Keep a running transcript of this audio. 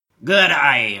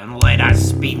G'day, and let us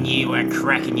spin you a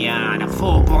cracking yarn of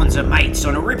four bonds of mates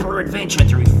on a ripper adventure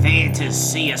through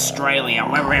Fantasy Australia,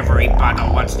 where every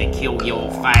bugger wants to kill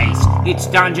your face. It's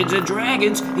Dungeons and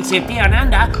Dragons, except down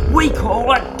under, we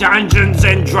call it Dungeons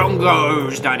and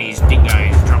Drongos. Dunnies,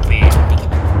 dingoes, drop bears,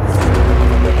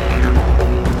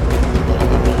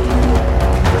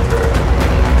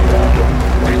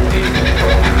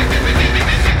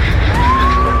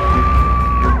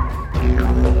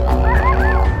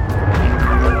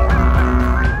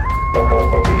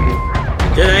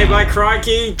 G'day, by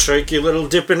crikey, cheeky little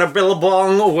dip in a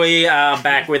billabong. We are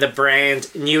back with a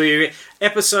brand new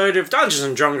episode of Dungeons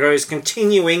and Drongos,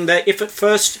 continuing the If at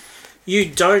First You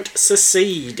Don't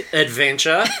Succeed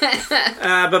adventure.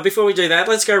 But before we do that,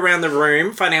 let's go around the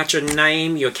room, find out your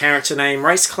name, your character name,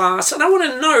 race class, and I want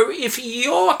to know if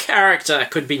your character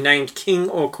could be named king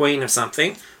or queen of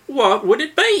something, what would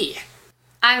it be?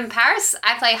 I'm Paris.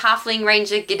 I play Halfling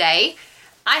Ranger G'day.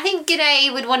 I think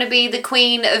G'day would want to be the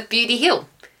queen of Beauty Hill.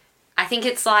 I think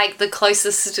it's like the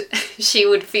closest she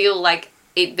would feel like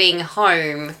it being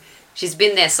home. She's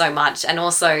been there so much, and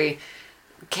also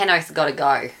Kenoth got to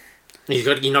go.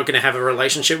 You're not going to have a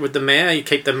relationship with the mayor. You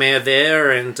keep the mayor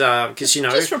there, and because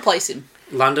just replace him.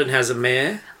 London has a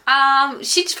mayor.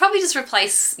 She'd probably just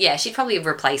replace. Yeah, she'd probably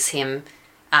replace him.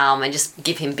 And just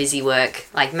give him busy work,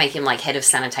 like make him like head of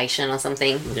sanitation or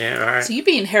something. Yeah, right. So you'd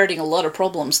be inheriting a lot of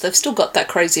problems. They've still got that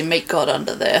crazy meat god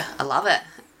under there. I love it.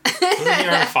 Isn't he in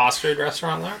a fast food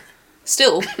restaurant though?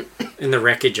 Still. In the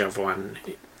wreckage of one.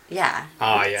 Yeah.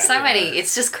 Oh yeah. So many.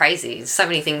 It's just crazy. So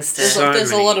many things to.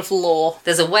 There's a lot of lore.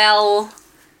 There's a well.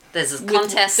 There's a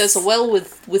contest. There's a well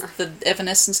with the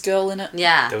Evanescence girl in it.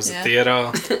 Yeah. There was a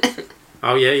theatre.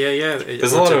 Oh, yeah.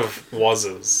 There's a lot of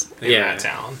wazzes in that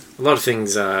town. A lot of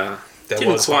things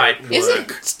didn't quite work.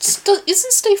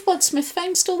 Isn't Steve Bloodsmith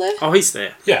fame still there? Oh, he's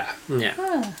there. Yeah. Yeah.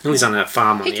 Ah. He's on a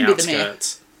farm on He the can be the mayor.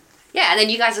 outskirts. Yeah, and then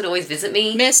you guys would always visit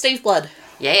me. Mayor Steve Blood.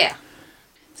 Yeah.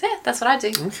 So yeah, that's what I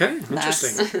do. Okay,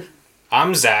 interesting.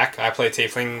 I'm Zach. I play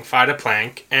Tiefling Fighter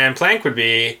Plank, and Plank would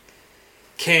be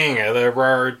king of the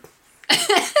road.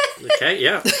 Okay,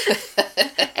 yeah.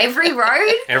 Every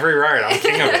road? Every road. I'm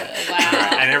king of it. Wow.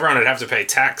 And everyone would have to pay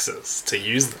taxes to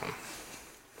use them.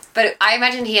 But I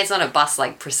imagine he is on a bus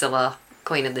like Priscilla,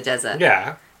 Queen of the Desert.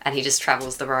 Yeah. And he just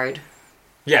travels the road.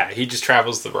 Yeah, he just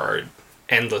travels the road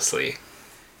endlessly,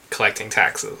 collecting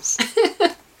taxes.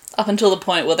 Up until the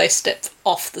point where they step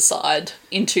off the side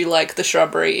into, like, the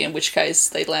shrubbery, in which case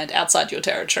they land outside your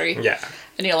territory. Yeah.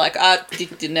 And you're like,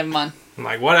 never mind. I'm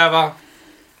like, whatever.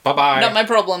 Bye-bye. Not my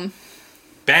problem.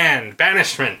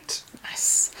 Banishment.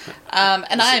 Nice.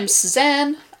 And I am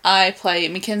Suzanne. I play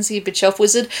Mackenzie, Bitch Elf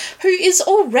Wizard, who is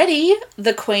already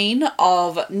the queen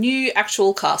of New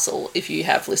Actual Castle, if you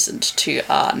have listened to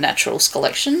our Naturals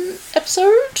Collection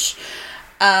episode,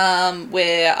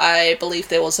 where I believe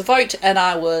there was a vote, and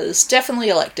I was definitely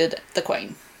elected the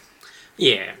queen.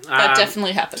 Yeah. That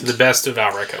definitely happened. To the best of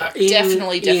our recollection.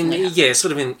 Definitely happened. Yeah,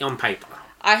 sort of on paper.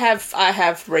 I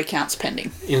have recounts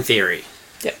pending. In theory.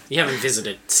 Yep. You haven't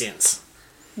visited since.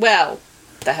 Well,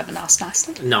 they haven't asked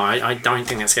nicely. No, I don't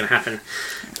think that's going to happen.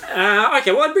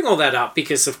 Okay, well, I'd bring all that up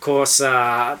because, of course,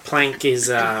 Plank is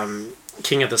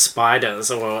king of the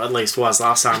spiders, or at least was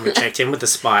last time we checked in with the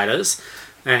spiders.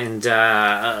 And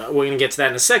we're going to get to that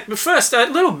in a sec. But first, a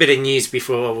little bit of news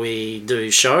before we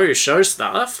do show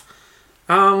stuff.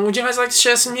 Would you guys like to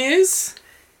share some news?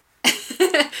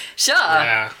 Sure.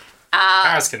 Yeah.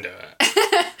 Paris can do it.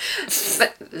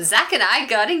 But Zach and I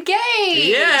got engaged.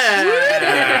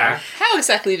 Yeah! How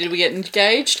exactly did we get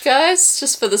engaged, guys?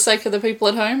 Just for the sake of the people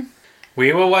at home?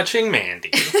 We were watching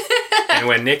Mandy, and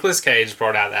when Nicolas Cage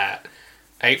brought out that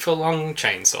 8-foot-long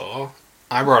chainsaw,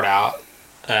 I brought out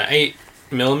an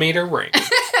 8mm ring.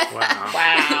 Wow.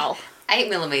 Wow.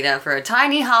 8mm for a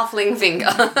tiny halfling finger.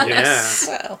 Yeah.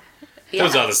 Well, There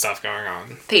was other stuff going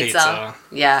on. Pizza.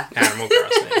 Yeah. Animal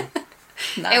Crossing.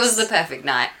 nice. It was the perfect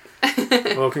night.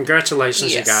 Well,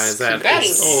 congratulations, Yes, you guys. That congrats.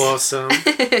 is awesome.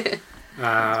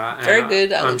 Very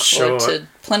good. I I'm look sure. forward to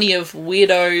plenty of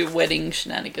weirdo wedding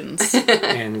shenanigans.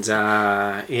 And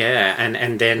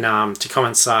and then to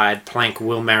coincide, Plank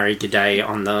will marry G'day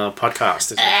on the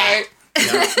podcast. No,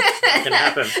 not gonna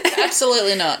happen.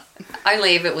 Absolutely not.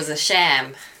 Only if it was a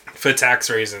sham. For tax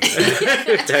reasons.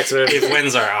 That's what- If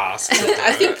Windsor asked.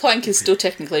 I think Plank is still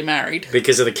technically married.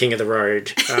 because of the king of the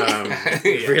road,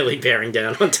 really bearing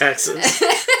down on taxes.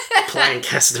 Plank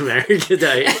has to marry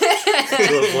G'day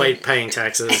to avoid paying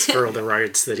taxes for all the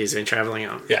roads that he's been travelling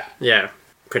on. Yeah. Yeah,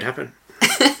 could happen.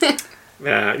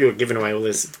 You're giving away all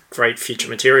this great future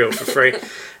material for free.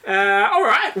 All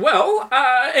right. Well,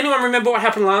 anyone remember what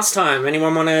happened last time?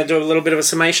 Anyone want to do a little bit of a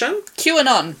summation?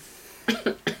 QAnon.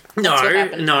 what No,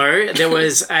 happened. no. There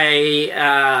was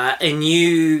a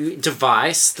new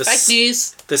device, Fake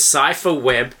news. the Cypher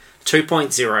Web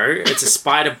 2.0. It's a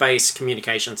spider-based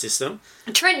communication system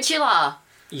Tarantula.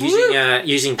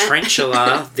 using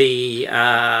Tarantula, the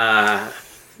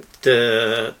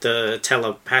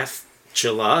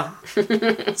telepathula,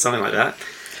 something like that.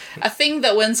 A thing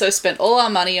that Wenzo spent all our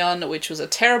money on, which was a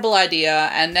terrible idea,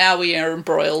 and now we are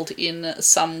embroiled in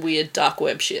some weird dark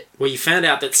web shit. Well, you found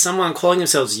out that someone calling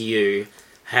themselves you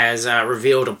has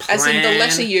revealed a plan. As in the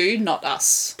letter U, not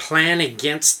us. Plan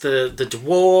against the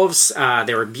dwarves.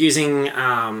 They're abusing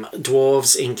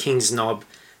dwarves in King's Knob,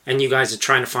 and you guys are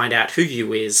trying to find out who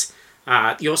you is.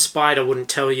 Your spider wouldn't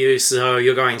tell you, so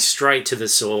you're going straight to the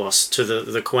source, to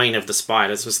the queen of the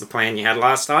spiders, was the plan you had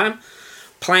last time.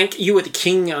 Plank, you were the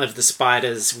king of the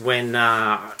spiders when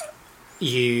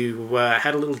you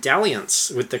had a little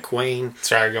dalliance with the queen.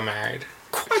 That's right, I got married.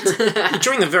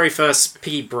 During the very first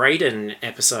P. Braden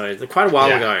episode, quite a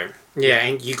while ago. Yeah,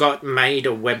 and you got made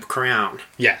a web crown.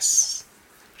 Yes.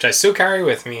 Which I still carry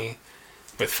with me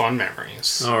with fond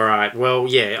memories. All right. Well,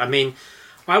 yeah, I mean,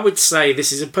 I would say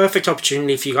this is a perfect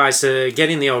opportunity for you guys to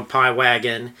get in the old pie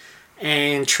wagon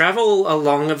and travel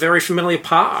along a very familiar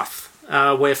path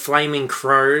where flaming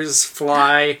crows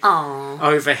fly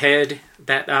overhead,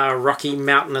 that rocky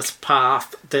mountainous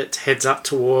path that heads up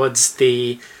towards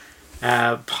the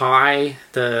pie,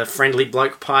 the Friendly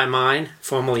Bloke Pie Mine,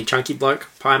 formerly Chunky Bloke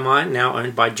Pie Mine, now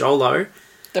owned by Jolo.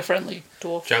 The friendly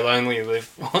dwarf. Joe only lived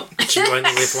once. You only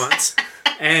live once.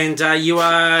 And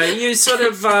you sort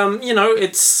of,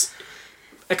 it's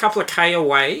a couple of K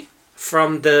away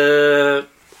from the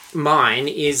mine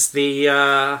is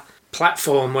the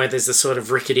platform where there's a sort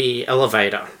of rickety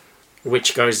elevator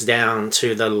which goes down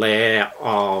to the lair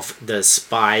of the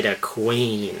Spider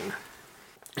Queen.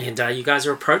 And you guys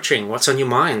are approaching. What's on your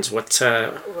minds? What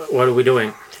are we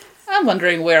doing? I'm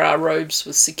wondering where our robes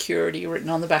with security written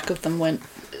on the back of them went.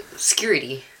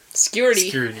 Security. Security.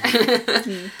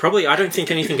 Probably, I don't think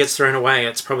anything gets thrown away.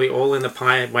 It's probably all in the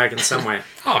pie wagon somewhere.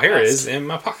 Oh, here it is in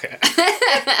my pocket.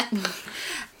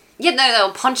 Yeah, no, they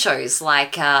were ponchos,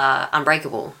 like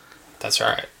Unbreakable. That's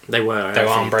right. They were. They were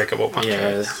I think. unbreakable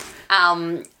ponchos.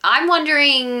 Yeah. I'm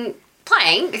wondering,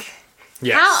 Plank,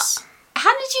 Yes.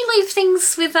 how did you leave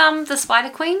things with the Spider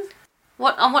Queen?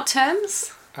 On what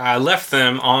terms? I left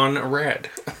them on red.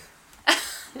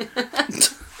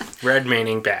 Red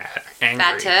meaning bad. Angry.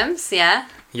 Bad terms, yeah.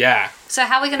 Yeah. So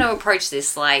how are we going to approach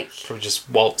this? Like, So just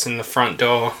waltz in the front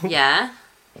door. yeah.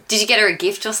 Did you get her a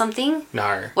gift or something?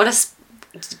 No.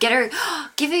 Get her,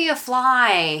 give her your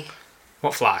fly.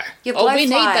 What fly? Your Oh, blowfly. we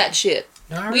need that shit.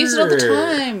 No. We use it all the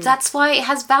time. That's why it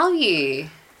has value.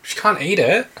 She can't eat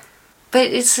it. But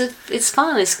it's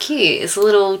fun, it's cute, it's a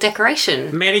little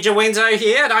decoration. Manager Wenzo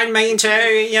here. Don't mean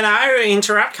to,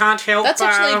 interrupt. Can't help. That's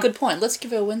actually a good point. Let's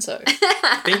give her a Windsor.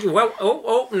 Thank you.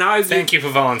 Well, no. Thank you for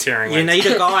volunteering. You Lindsay.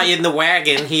 need a guy in the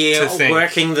wagon here To think.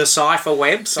 working the Cypher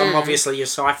Web. So I'm obviously your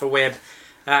Cypher Web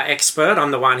expert.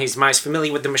 I'm the one who's most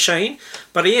familiar with the machine.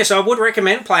 But yes, I would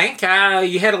recommend Plank.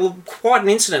 You had quite an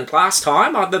incident last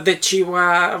time. That you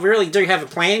really do have a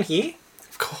plan here.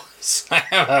 Of course. I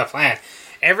have a plan.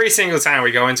 Every single time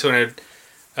we go into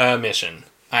a mission,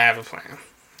 I have a plan.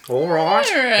 All right.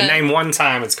 And name one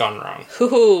time it's gone wrong.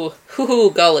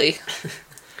 Hoo-hoo, golly.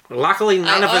 Luckily,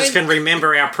 none of us can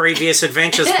remember our previous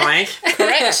adventures, Plank.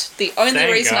 Correct. The only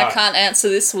Thank reason I God. can't answer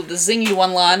this with the zingy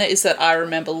one-liner is that I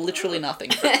remember literally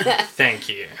nothing. Thank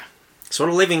you. Sort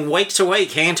of living week to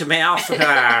week, hand to mouth,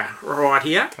 right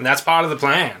here. And that's part of the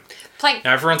plan. Plank,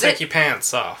 Now everyone take but your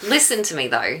pants off. listen to me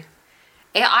though.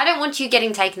 I don't want you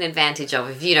getting taken advantage of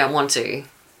if you don't want to.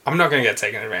 I'm not going to get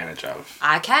taken advantage of.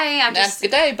 Okay, I'm That's just...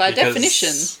 good day, by because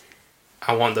definition.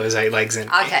 I want those 8 legs in.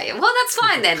 Okay, well that's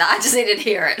fine then. I just needed to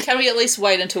hear it. Can we at least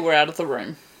wait until we're out of the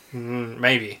room?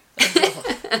 Maybe.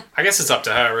 I guess it's up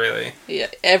to her, really. Yeah,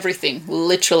 everything,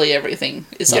 literally everything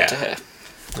is up to Yeah. her.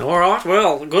 All right.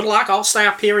 Well, good luck. I'll stay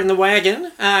up here in the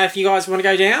wagon if you guys want to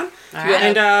go down. All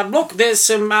right. And look, there's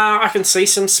some. I can see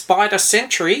some spider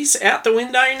sentries out the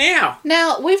window now.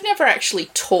 Now, we've never actually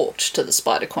talked to the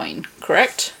Spider Queen,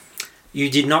 correct? You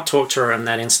did not talk to her in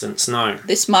that instance, no,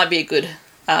 This might be a good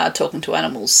talking to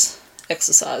animals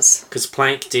exercise. because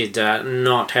Plank did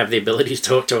not have the ability to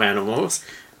talk to animals,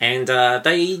 and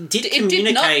they did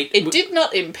communicate. It did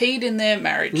not impede in their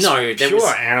marriage. No, there Pure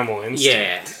was. animal instinct.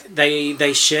 Yeah,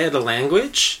 they share the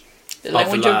language. The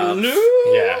language love. of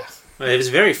Yeah. It was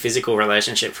a very physical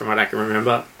relationship, from what I can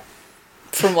remember.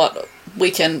 From what?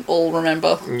 we can all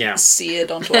remember Yeah.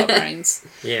 seared onto our brains.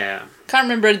 Yeah. Can't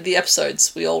remember the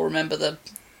episodes. We all remember the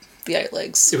 8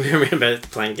 legs. We remember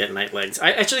playing Getting 8 Legs.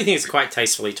 I actually think it's quite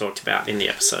tastefully talked about in the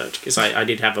episode, because I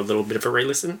did have a little bit of a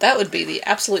re-listen. That would be the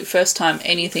absolute first time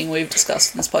anything we've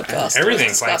discussed in this podcast Everything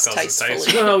was discussed Plank does is tastefully.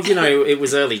 tasteful. Well, you know, it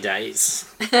was early days.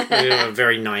 We were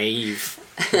very naive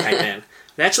back then.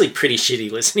 It's actually pretty shitty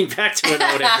listening back to an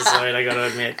old episode, I gotta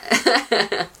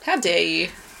admit. How dare you?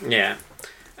 Yeah.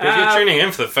 If you're tuning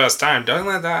in for the first time, don't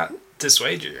let that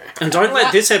dissuade you. And don't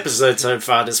let this episode so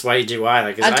far dissuade you either,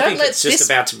 because And I don't think let it's just this-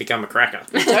 about to become a cracker.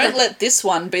 Don't let this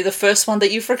one be the first one that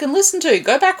you freaking listen to.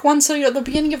 Go back one so you're at the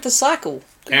beginning of the cycle.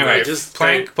 Anyway, Right, just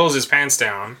Plank pulls his pants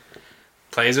down,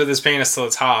 plays with his penis till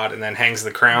it's hard, and then hangs the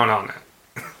crown on it.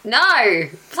 No!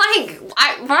 Plank!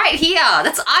 Right here!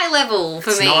 That's eye level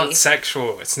for It's me. not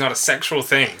sexual. It's not a sexual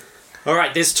thing.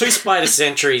 Alright, there's 2 spider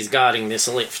sentries guarding this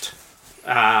lift.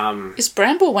 Is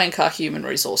Bramble Wankar human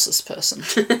resources person?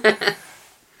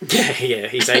 Yeah,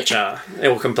 he's HR.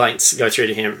 All complaints go through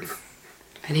to him.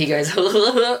 And he goes,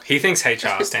 He thinks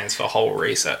HR stands for whole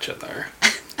researcher, though.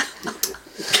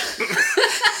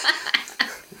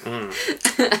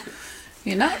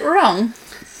 You're not wrong.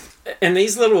 And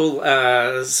these little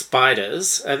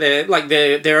spiders,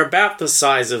 they're about the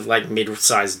size of like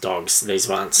mid-sized dogs. These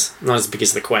ones, not as big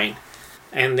as the queen,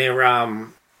 and they're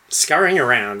scurrying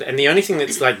around. And the only thing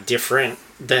that's like different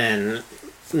than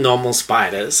normal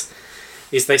spiders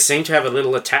is they seem to have a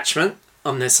little attachment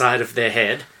on the side of their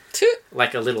head,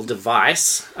 like a little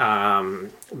device,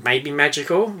 maybe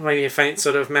magical, maybe a faint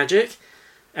sort of magic.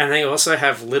 And they also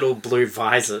have little blue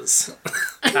visors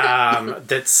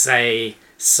that say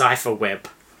Cypher Web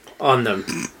on them.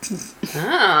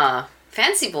 ah,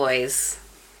 fancy boys.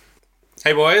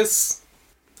 Hey, boys.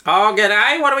 Oh,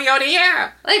 g'day, what do we got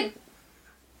here? Like,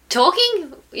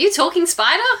 talking? Are you talking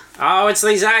spider? Oh, it's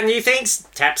these new things.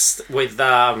 Taps with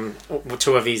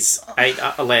 2 of his 8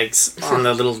 legs on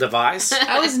the little device.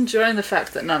 I was enjoying the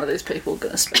fact that none of these people are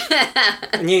going to speak.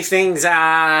 New things,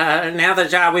 now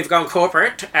that we've gone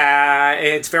corporate,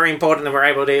 it's very important that we're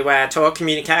able to talk,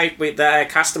 communicate with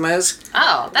customers,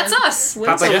 Oh, that's us. When's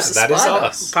Public- I Yeah, was a that is spider?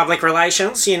 us. public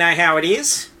relations, you know how it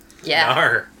is. Yeah.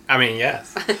 No. I mean,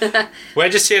 yes. We're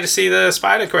just here to see the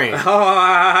Spider Queen.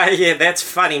 Oh, yeah, that's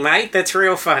funny, mate. That's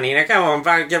real funny. Now, come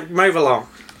on, move along.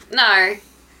 No.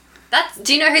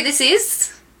 Do you know who this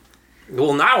is?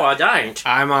 Well, no, I don't.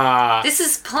 I'm This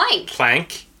is Plank.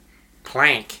 Plank.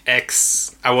 Plank.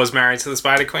 I was married to the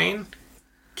Spider Queen.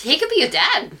 He could be your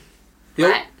dad.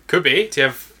 You're- Right? Could be. Do you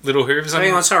have little hooves on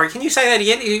Hang you? on, sorry. Can you say that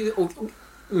again?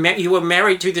 You were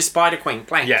married to the Spider Queen,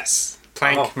 Plank. Yes.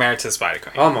 Plank Oh. married to the Spider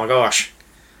Queen. Oh my gosh.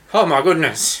 Oh my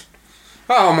goodness.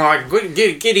 Oh my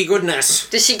giddy goodness.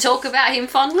 Does she talk about him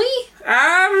fondly?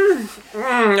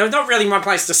 Not really my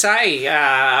place to say.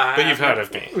 But you've heard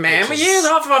of me. Ma'am, which is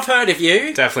yeah, I've heard of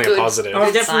you. Definitely Good. a positive.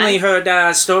 I've definitely Fine.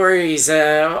 heard stories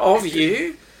of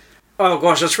you. Oh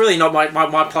gosh, it's really not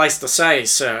my place to say,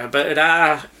 sir. But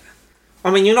I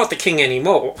mean, you're not the king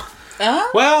anymore.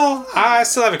 Well, I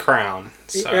still have a crown.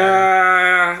 So.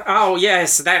 Oh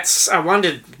yes, that's. I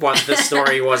wondered what the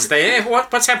story was there.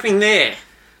 What's happening there?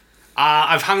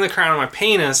 I've hung the crown on my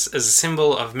penis as a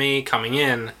symbol of me coming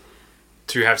in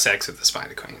to have sex with the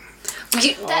Spider Queen.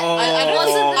 I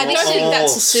I don't think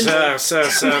that's a symbol. Sir,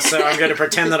 I'm going to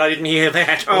pretend that I didn't hear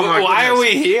that. Oh my Why are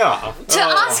goodness. we here? To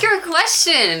ask her a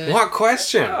question. What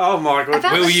question? Oh my goodness.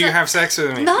 About- Will you have sex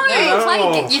with me? No, Oh,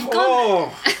 Plank, you've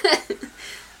gone. oh.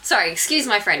 Sorry, excuse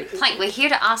my friend. Plank, we're here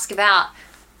to ask about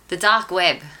the dark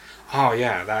web. Oh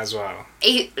yeah, that as well.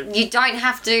 You don't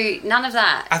have to. None of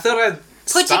that. I thought I'd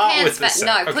Put your start pants with this.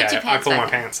 back. No, put your pants I pull my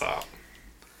back. pants up.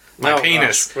 My Oh,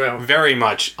 penis gosh, well. very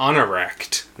much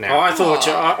unerect now. Oh, I thought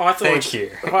you. I thought. Thank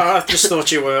you. I just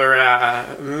thought you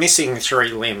were missing 3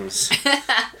 limbs.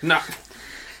 No.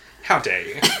 How dare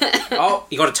you? Oh,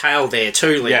 you got a tail there,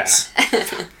 2 limbs.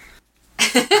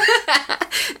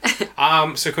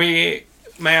 So can we?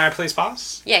 May I please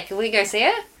pass? Yeah, can we go see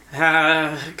her?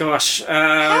 Gosh.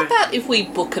 How about if we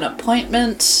book an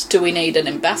appointment? Do we need an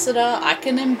ambassador? I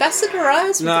can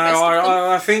ambassadorize with No, the best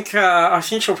of them. I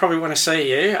think she'll probably want to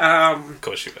see you. Of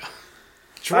course you will.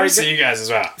 She wants to see you guys as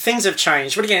well. Things have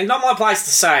changed, but again, not my place to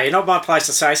say. Not my place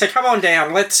to say. So come on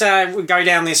down. Let's go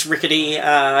down this rickety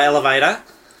elevator.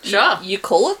 Sure. You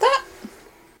call it that?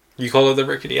 You call it the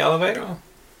rickety elevator?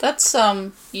 That's,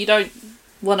 you don't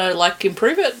want to, like,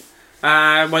 improve it?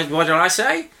 What did I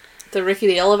say? The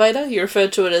rickety elevator? You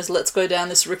referred to it as, let's go down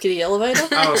this rickety elevator?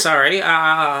 Oh, sorry.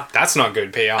 That's not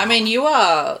good PR. I mean, you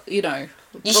are, you know,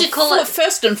 You should call it.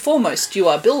 First and foremost, you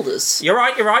are builders. You're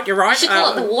right. You should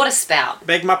call it the water spout.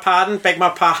 Beg my pardon.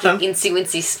 Incy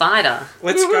Wincy Spider.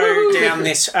 Let's go down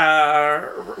this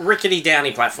rickety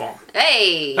downy platform.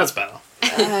 Hey. That's better.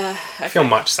 I feel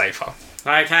much safer.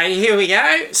 Okay, here we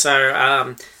go.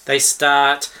 So they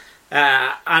start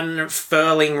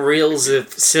unfurling reels of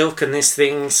silk, and this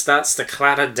thing starts to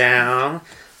clatter down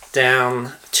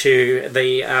to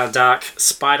the dark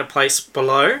spider place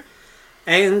below.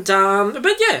 And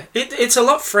but yeah, it's a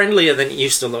lot friendlier than it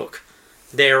used to look.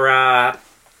 There are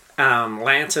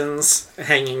lanterns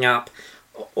hanging up.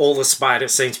 All the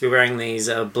spiders seem to be wearing these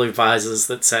blue visors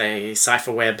that say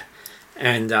Cypher Web,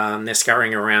 and they're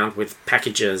scurrying around with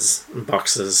packages and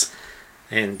boxes,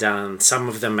 and some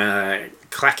of them are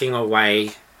clacking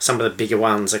away. Some of the bigger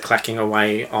ones are clacking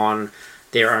away on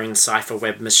their own Cypher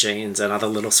Web machines, and other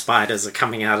little spiders are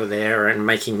coming out of there and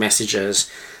making messages.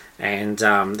 And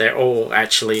they're all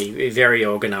actually very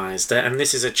organised. And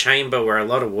this is a chamber where a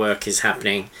lot of work is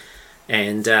happening.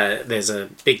 And there's a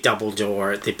big double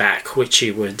door at the back, which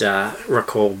you would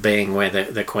recall being where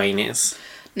the Queen is.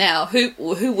 Now, who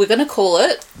we're going to call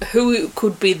it? Who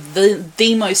could be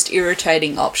the most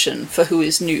irritating option for who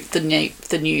is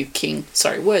the new king?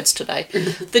 Sorry, words today.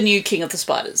 The new king of the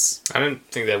spiders. I don't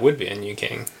think there would be a new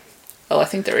king. Oh, I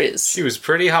think there is. She was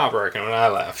pretty heartbroken when I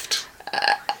left.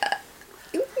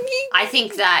 I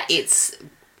think that it's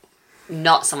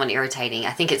not someone irritating.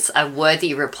 I think it's a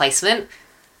worthy replacement,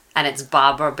 and it's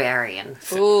Barbarian.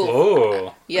 Ooh.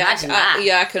 Oh, Yeah, Imagine that.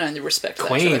 I can only respect that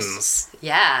choice. queens.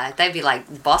 Yeah, they'd be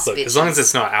like boss Look, bitches. as long as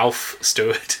it's not Alf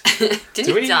Stewart.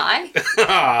 Didn't he die?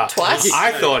 Twice?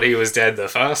 I thought he was dead the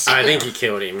first I time. think you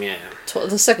killed him, yeah.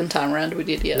 The second time round we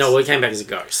did, yes. No, he came back as a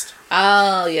ghost.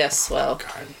 Oh, yes, well.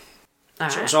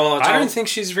 Alright. So I don't think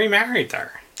she's remarried though.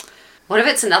 What if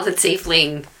it's another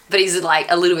tiefling, but he's like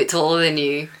a little bit taller than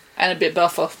you? And a bit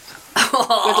buffer.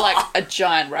 With like a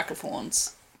giant rack of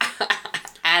horns.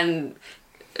 And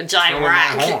a giant With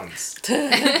rack. horns.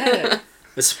 the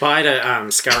spider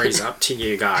scurries up to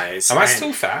you guys. Am I and-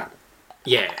 still fat?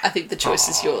 Yeah. I think the choice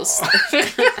is yours.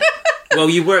 Well,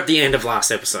 you were at the end of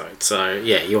last episode, so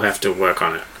yeah, you'll have to work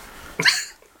on it.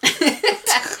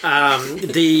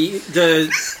 The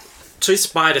two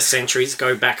spider sentries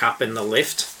go back up in the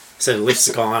lift, so the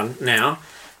lift's gone now,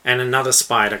 and another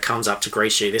spider comes up to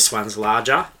greet you. This one's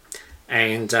larger,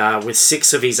 and with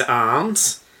 6 of his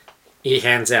arms, he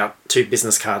hands out 2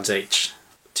 business cards each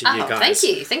to you Oh, guys.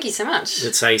 thank you so much.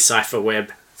 That say Cypher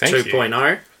Web Thank you.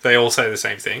 2.0. They all say the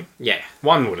same thing. Yeah.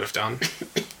 One would have done.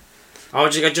 I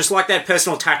would just like that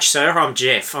personal touch, sir. I'm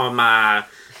Jeff. I'm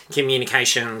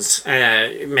communications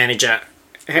manager.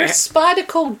 A spider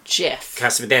called Jeff.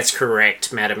 Customer, that's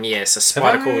correct, madam. Yes, a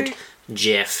spider Have I- called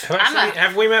Jeff.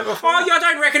 Have we met before? Oh, I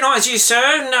don't recognise you,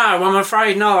 sir. No, I'm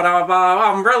afraid not.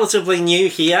 I'm relatively new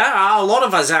here. A lot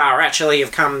of us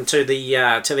have come to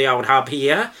the old hub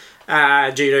here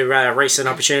due to recent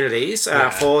opportunities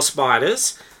for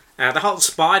spiders. The whole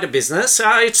spider business,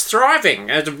 it's thriving.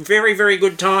 It's a very, very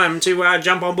good time to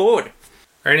jump on board.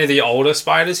 Are any of the older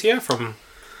spiders here from...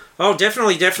 Oh,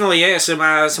 definitely, yeah.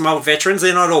 Some old veterans.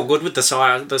 They're not all good with the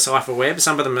Cypher Web.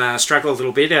 Some of them struggle a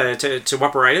little bit to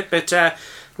operate it, but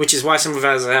which is why some of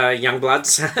us young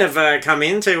bloods have come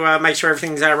in to make sure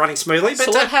everything's running smoothly. But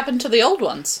So what happened to the old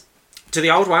ones? to the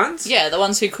old ones, Yeah, the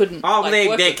ones who couldn't. oh, like, they're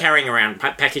work with carrying around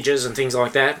packages and things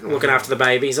like that, looking after the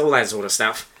babies, all that sort of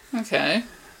stuff. them. Okay.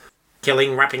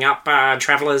 Killing, wrapping up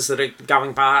travellers that are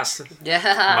going past. Yeah.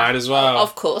 Might as well.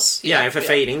 Of course. Yeah, for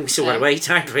feeding. We still got to eat,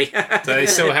 don't we? Do they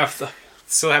still have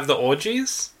the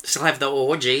orgies? Still have the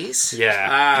orgies.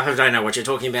 Yeah. I don't know what you're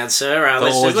talking about, sir.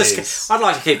 orgies. I'd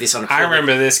like to keep this on a I public-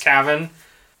 remember this cavern.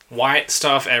 White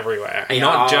stuff everywhere. Yeah,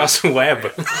 Not just web.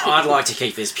 I'd like to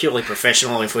keep this purely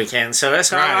professional if we can, sir.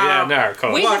 So, Right, yeah, no,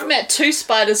 cool. We have met 2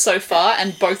 spiders so far,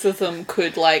 and both of them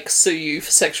could, like, sue you for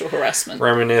sexual harassment.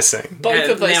 Reminiscing. Both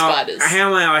of those now, spiders. How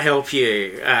may I help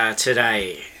you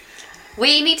today?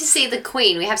 We need to see the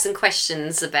Queen. We have some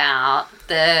questions about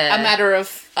the A matter of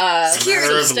Security.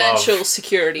 Matter of substantial love.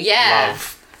 security. yeah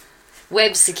Love.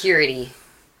 web security.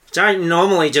 Don't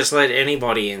normally just let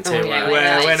anybody into. Oh, yeah,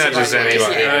 we're not just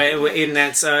anybody. In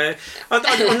that, so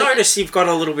I noticed you've got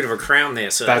a little bit of a crown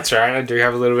there, sir. That's right, I do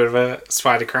have a little bit of a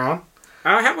spider crown.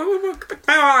 May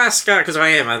I ask? Because I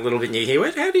am a little bit new here.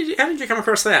 How did you come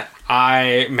across that?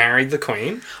 I married the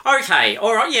queen. Okay,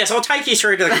 all right. Yes, I'll take you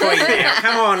through to the Queen now.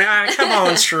 Come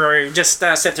on through. Just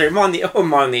step through. Mind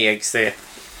the eggs there.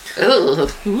 Ooh.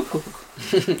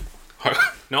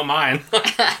 Not mine.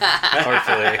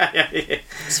 Hopefully.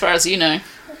 As far as you know.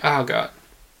 Oh, God.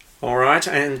 All right,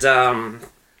 and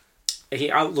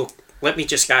look, let me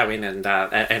just go in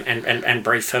and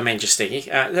brief Her Majesty.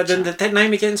 That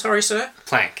name again, sorry, sir?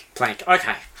 Plank. Plank.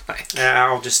 Okay.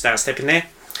 I'll just step in there.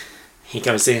 He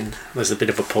goes in. There's a bit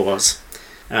of a pause.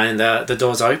 And the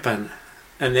doors open.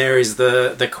 And there is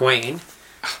the Queen.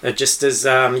 Just as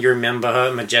you remember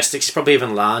her, majestic. She's probably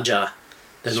even larger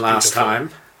than last time.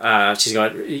 She's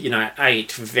got,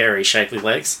 8 very shapely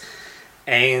legs.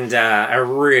 And a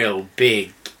real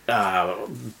big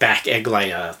back egg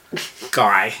layer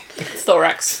guy.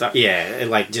 Thorax. So, yeah,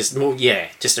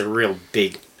 just a real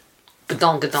big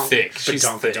Badonkadonk. Thick. She's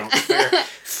thick.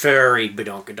 Furry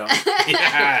badonkadonk.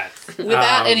 Yeah.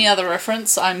 Without any other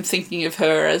reference, I'm thinking of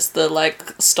her as the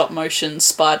stop motion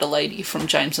spider lady from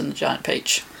James and the Giant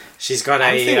Peach. She's got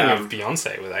I'm thinking a of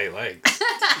Beyonce with 8 legs.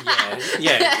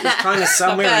 it's kind of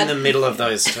somewhere in the middle of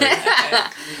those two.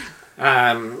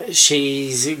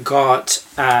 She's got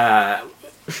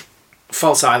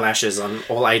false eyelashes on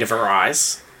all 8 of her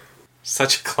eyes.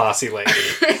 Such a classy lady.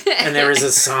 And there is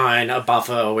a sign above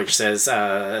her which says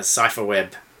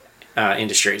Cypherweb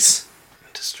Industries.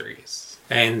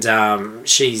 And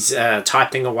she's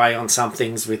typing away on some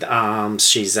things with arms.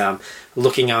 She's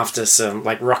looking after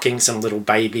rocking some little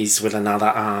babies with another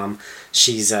arm.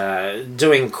 She's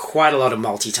doing quite a lot of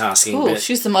multitasking. Oh, but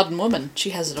she's the modern woman. She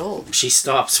has it all. she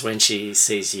stops when she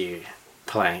sees you,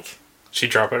 Plank. She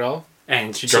drop it all?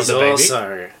 And She she's dropped the baby?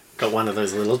 also got one of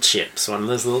those little chips, one of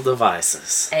those little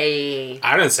devices. Hey.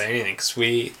 I don't say anything because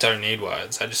we don't need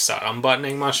words. I just start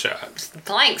unbuttoning my shirt.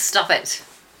 Blank, stop it.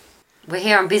 We're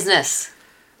here on business.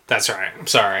 That's right. I'm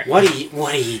sorry. What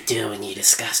are you doing, you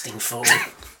disgusting fool?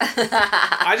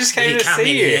 I just came You to come in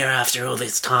see you. here after all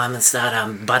this time and start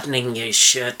unbuttoning your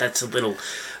shirt. That's a little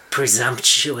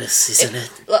presumptuous, isn't it?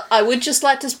 I would just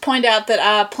like to point out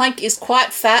that Plank is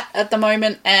quite fat at the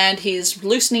moment, and he's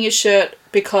loosening his shirt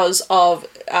because of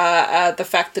the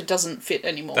fact that it doesn't fit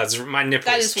anymore. That's my nipples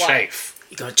That is why. chafe.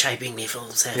 You got chafing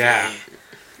nipples, have Yeah. you?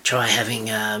 Try having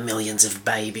millions of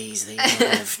babies that you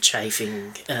don't have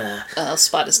chafing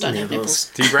Spiders don't have nipples.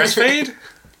 nipples. Do you breastfeed?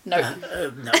 No.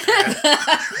 No,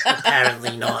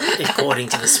 apparently not, according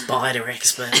to the spider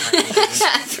expert.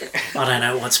 I don't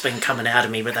know what's been coming out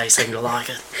of me, but they seem to like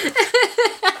it.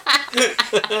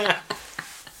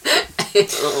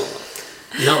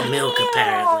 Not milk,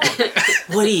 apparently.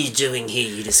 What are you doing here,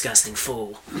 you disgusting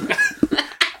fool?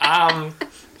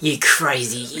 You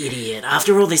crazy idiot.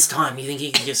 After all this time, you think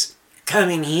you can just come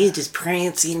in here, just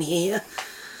prance in here,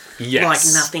 Yes.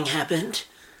 like nothing happened?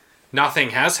 Nothing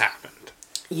has happened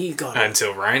You got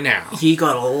until right now. You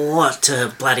got a lot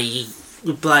to bloody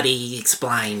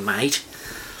explain, mate.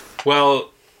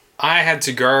 Well, I had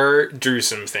to go do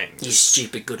some things. You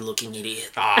stupid good-looking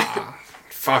idiot.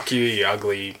 Fuck you, you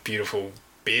ugly, beautiful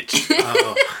bitch.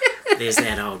 Oh, there's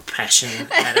that old passion,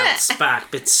 that old spark,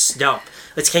 but stop.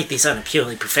 Let's keep this on a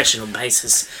purely professional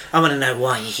basis. I want to know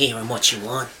why you're here and what you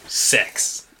want.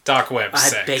 Sex. Dark web I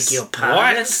sex. beg your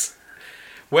pardon? What?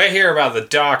 We're here about the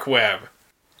dark web.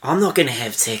 I'm not going to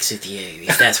have sex with you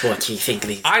if that's what you think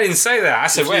this is. I didn't say that. I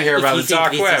said we're here about the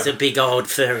dark If you think web. this is a big old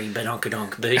furry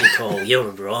badonkadonk booty call, you're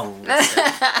wrong.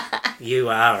 You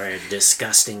are a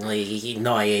disgustingly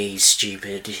naive,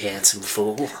 stupid, handsome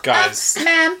fool. Guys,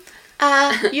 Ma'am,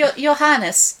 Your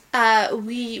Highness,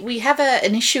 we have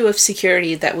an issue of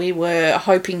security that we were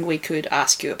hoping we could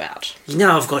ask you about. You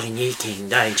know I've got a new king,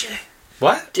 don't you?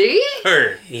 what? Do you? Who?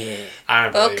 Yeah. I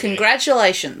don't Well, believe you.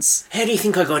 congratulations. How do you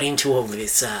think I got into all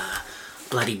this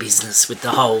bloody business with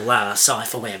the whole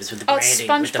cipher webs, with the Oh, branding,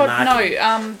 with the SpongeBob, marketing?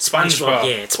 no. SpongeBob. Yeah,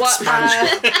 it's What,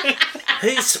 SpongeBob.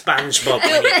 Who's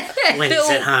SpongeBob when Bill-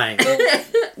 he's at home?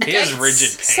 He has rigid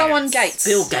pants. Someone Gates.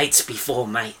 Bill Gates before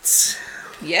mates.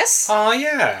 Yes? Oh,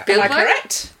 yeah. Am Bilbo? I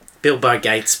correct? Bilbo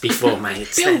Gates before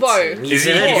mates. Bilbo. That's him. Is he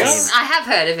You've heard of here? him. I have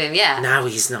heard of him, yeah. No,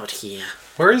 he's not here.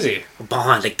 Where is he?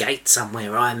 Behind a gate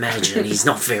somewhere, I imagine. He's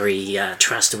not very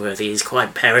trustworthy. He's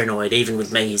quite paranoid, even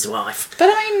with me, his wife. But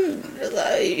I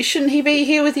mean, shouldn't he be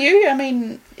here with you? I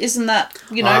mean, isn't that,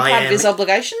 part of his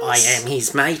obligations? I am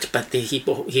his mate, but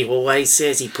he always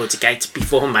says he puts Gates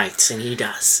before mates, and he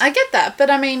does. I get that,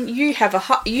 but I mean, you have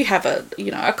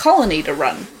a colony to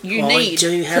run. You I need do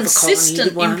have a colony consistent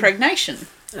to run. impregnation.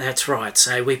 That's right.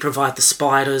 So we provide the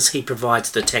spiders, he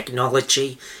provides the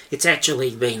technology. It's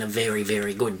actually been a very,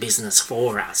 very good business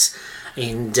for us.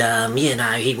 And,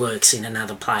 he works in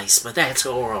another place, but that's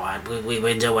all right.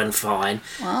 We're doing fine.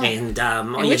 Wow. And,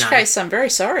 In which case, I'm very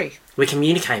sorry. we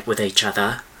communicate with each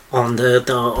other on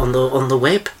the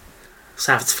web,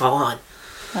 so it's fine.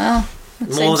 Well,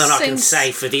 More than I can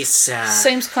say for this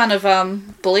Seems kind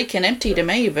of bleak and empty to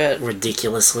me, but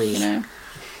ridiculously you know,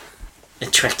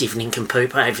 attractive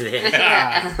nincompoop over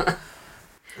there.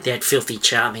 That filthy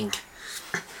charming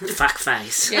Fuck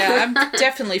face. Yeah, I'm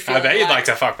definitely I feeling bet you'd like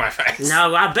to fuck my face.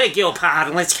 No, I beg your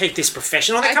pardon. Let's keep this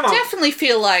professional. I Come on. definitely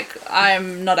feel like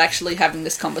I'm not actually having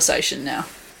this conversation now.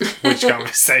 Which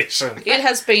conversation? It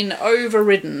has been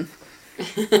overridden.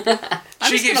 She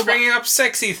just keeps gonna bringing up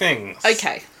sexy things.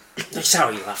 Okay.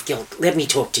 Sorry, love. Let me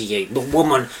talk to you. But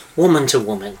woman to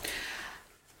woman.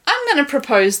 I'm going to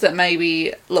propose that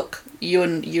maybe, look, you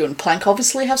and Plank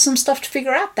obviously have some stuff to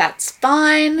figure out. That's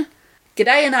fine.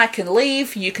 G'day and I can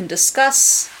leave. You can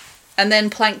discuss. And then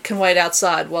Plank can wait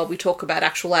outside while we talk about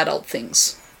actual adult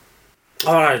things.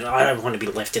 I don't want to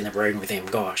be left in the room with him.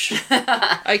 Gosh.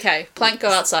 Okay, Plank, go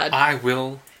outside. I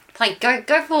will. Plank, go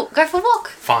for a walk.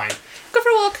 Fine. Go for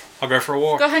a walk. I'll go for a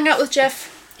walk. Go hang out with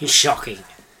Jeff. He's shocking.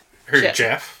 Who, Jeff.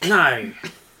 Jeff? No,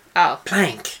 Oh.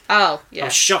 Plank. Oh, I yeah.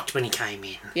 was shocked when he came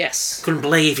in. Yes. Couldn't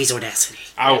believe his audacity.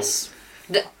 Oh, Yes.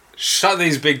 shut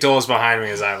these big doors behind me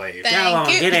as I leave. Thank Go on,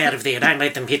 you. get out of there. Don't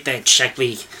let them hit that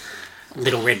shapely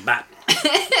little red button.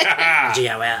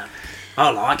 Go out.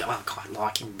 I quite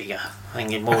like him bigger. I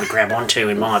think he's more to grab onto,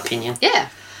 in my opinion. Yeah.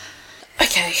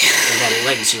 Okay. A lot of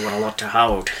legs, you want a lot to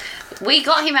hold. We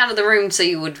got him out of the room so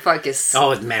you would focus. I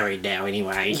was married now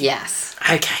anyway. Yes.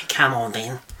 Okay, come on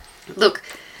then. Look,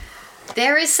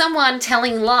 there is someone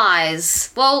telling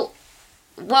lies. Well,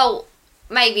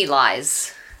 maybe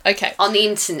lies Okay. on the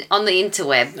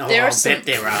interweb. Oh, There are I some- bet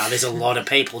there are. There's a lot of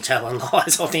people telling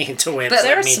lies on the interweb. But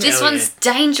let me this tell one's you.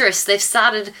 dangerous. They've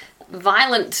started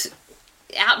violent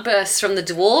outbursts from the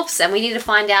dwarves, and we need to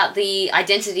find out the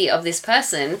identity of this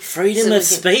person. Freedom so of we can-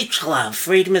 speech, love.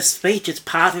 Freedom of speech is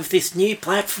part of this new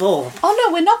platform. Oh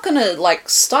no, we're not gonna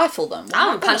stifle them.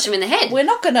 I'm gonna punch him in the head. We're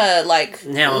not gonna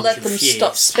Now I'm let them confused.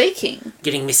 stop speaking.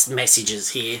 Getting missed messages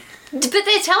here. But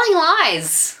they're telling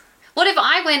lies. What if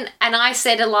I went and I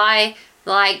said a lie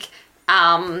like,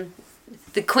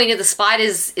 the Queen of the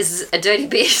Spiders is a dirty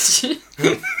bitch?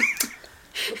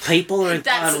 People are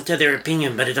That's- entitled to their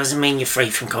opinion, but it doesn't mean you're free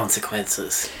from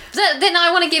consequences. Then I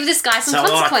want to give this guy some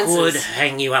So I consequences. could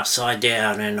hang you upside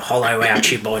down and hollow out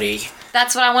your body.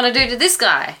 That's what I want to do to this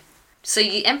guy. So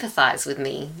you empathise with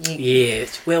me.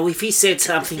 Yes. Well, if he said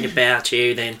something about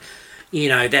you, then,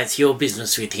 that's your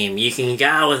business with him. You can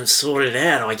go and sort it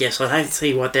out, I guess. I don't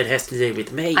see what that has to do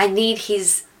with me. I need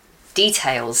his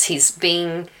details. He's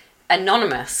being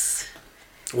anonymous.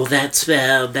 Well, that's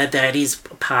that is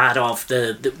part of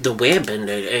the web and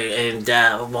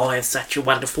why it's such a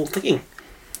wonderful thing.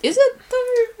 Is it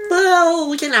though?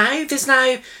 Well, there's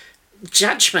no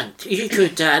judgment. You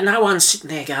could no one's sitting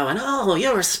there going, "Oh,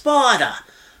 you're a spider.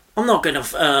 I'm not gonna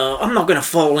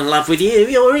fall in love with you.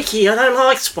 You're icky. I don't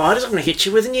like spiders. I'm gonna hit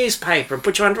you with a newspaper and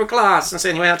put you under a glass and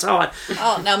send you outside."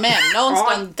 Oh no, man, no one's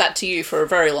I- done that to you for a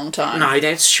very long time. No,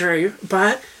 that's true.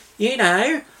 But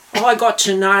I got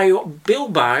to know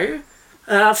Bilbo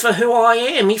for who I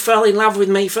am. He fell in love with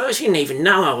me first. He didn't even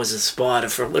know I was a spider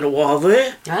for a little while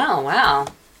there. Oh, wow.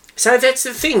 So that's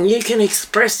the thing. You can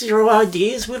express your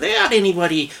ideas without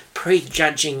anybody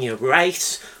prejudging your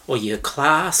race or your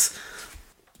class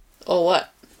Or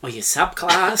what? or your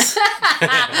subclass,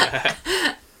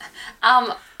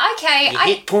 Okay, your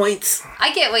hit points.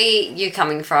 I get where you're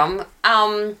coming from.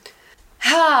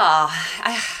 Now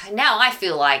I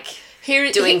feel like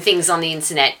doing things on the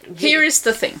internet. Here is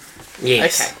the thing.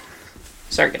 Yes. Okay.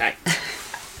 Sorry, good day.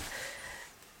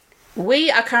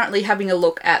 We are currently having a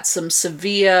look at some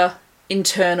severe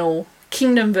internal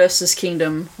kingdom versus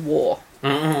kingdom war.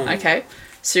 Okay?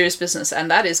 Serious business. And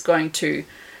that is going to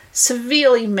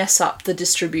severely mess up the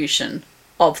distribution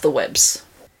of the webs.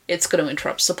 It's going to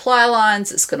interrupt supply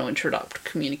lines, it's going to interrupt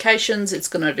communications, it's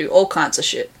going to do all kinds of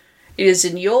shit. It is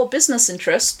in your business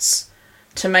interests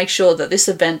to make sure that this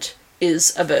event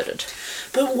is averted.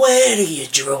 But where do you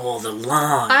draw the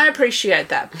line? I appreciate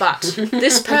that, but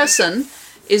this person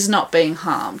is not being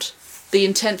harmed. The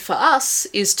intent for us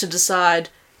is to decide,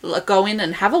 go in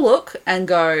and have a look and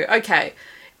go, okay,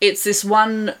 it's this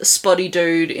one spotty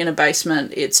dude in a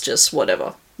basement, it's just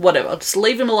whatever. Just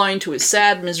leave him alone to his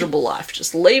sad, miserable life.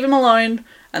 Just leave him alone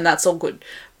and that's all good.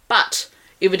 But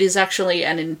if it is actually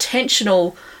an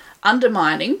intentional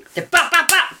undermining,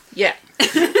 yeah.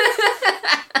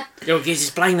 You'll just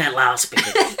explain that last bit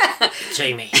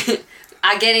to me.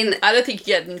 I get in. I don't think you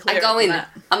get any clearer I go than in. that.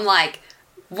 I'm like,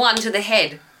 one to the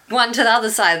head, one to the other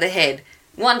side of the head,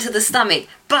 one to the stomach.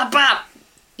 Bop bop.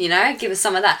 Give us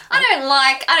some of that. I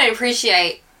don't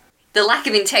appreciate the lack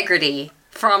of integrity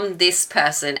from this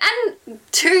person. And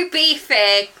to be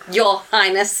fair, Your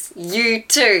Highness, you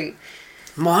too.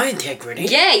 My integrity?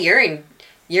 Yeah, you're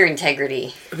your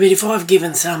integrity. But if I've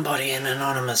given somebody an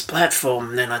anonymous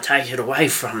platform and then I take it away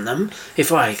from them,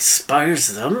 if I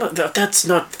expose them, that's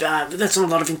not a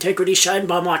lot of integrity shown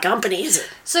by my company, is it?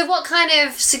 So what kind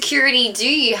of security do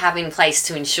you have in place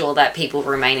to ensure that people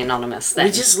remain anonymous then?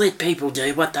 We just let people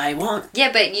do what they want.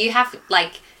 Yeah, but you have,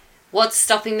 like, what's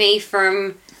stopping me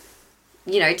from,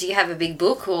 you know, do you have a big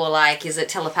book or, like, is it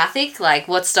telepathic? Like,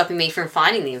 what's stopping me from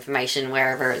finding the information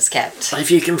wherever it's kept? If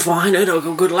you can find it,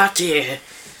 good luck to you.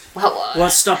 Well,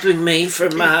 What's stopping me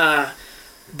from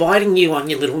biting you on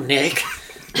your little neck,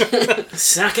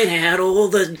 sucking out all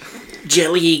the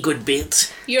jelly good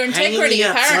bits, Your integrity, hanging you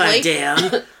apparently.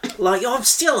 upside down? Like, I'm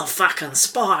still a fucking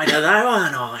spider, though,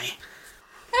 aren't I?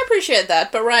 I appreciate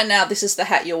that, but right now this is the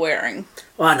hat you're wearing.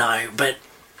 I know, but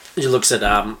he looks at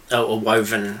a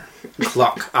woven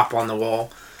clock up on the wall.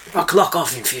 I'll clock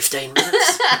off in 15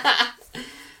 minutes.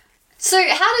 so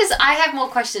I have more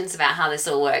questions about how this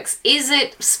all works. Is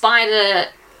it spider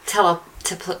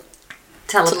telepathy?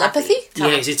 Telepathy?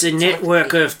 Yes, it's a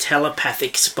network of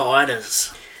telepathic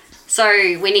spiders. So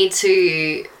we just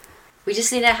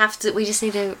need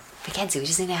to Mackenzie, we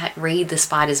just need to read the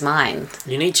spider's mind.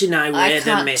 You need to know I where the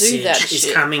can't do message that is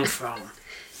shit. coming from.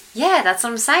 Yeah, that's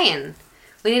what I'm saying.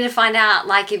 We need to find out,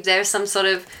 like, if there's some sort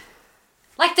of...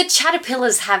 Like, the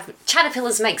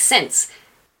caterpillars make sense.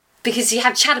 Because you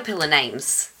have caterpillar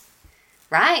names.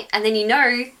 Right? And then you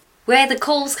know where the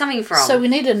call's coming from. So we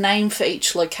need a name for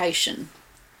each location,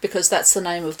 because that's the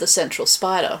name of the central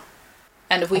spider.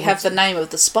 And if we have the name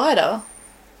of the spider,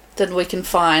 then we can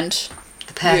find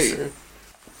the person.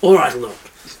 All right, look.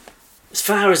 As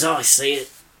far as I see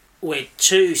it, we're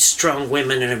two strong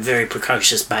women and a very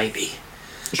precocious baby.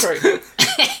 True.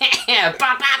 Yeah,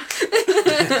 bop, bop.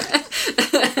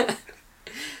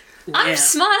 I'm Yeah.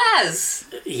 smart as.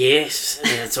 Yes,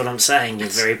 that's what I'm saying. You're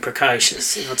very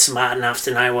precocious. You're not smart enough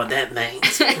to know what that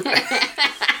means.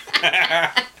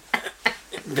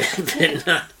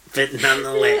 but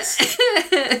nonetheless.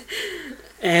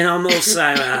 And I'm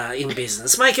also in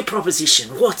business. Make a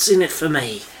proposition. What's in it for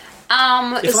me?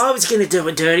 If I was going to do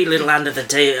a dirty little under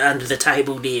the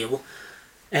table deal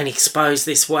and expose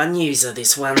this one user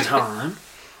this one time,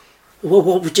 well,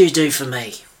 what would you do for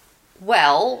me?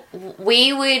 Well,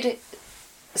 we'd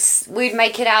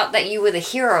make it out that you were the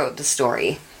hero of the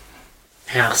story.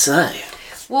 How so?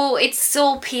 Well, it's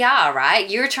all PR, right?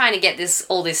 You're trying to get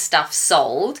all this stuff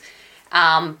sold.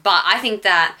 But I think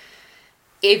that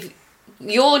if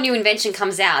your new invention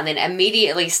comes out and then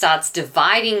immediately starts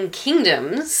dividing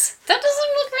kingdoms, that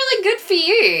doesn't look really good for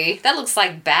you. That looks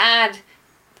like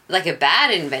a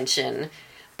bad invention.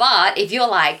 But if you're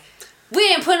like, we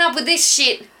ain't putting up with this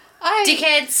shit,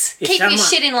 dickheads, keep your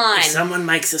shit in line. If someone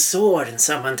makes a sword and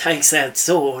someone takes that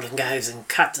sword and goes and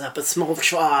cuts up a small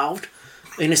child,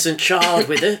 innocent child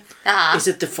with it, is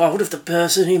it the fault of the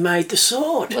person who made the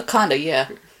sword? Well, kinda, yeah.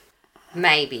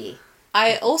 Maybe.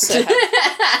 I also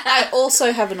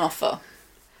have an offer.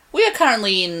 We are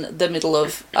currently in the middle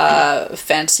of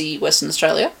fancy Western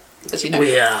Australia, as you know.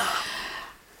 We are.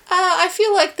 I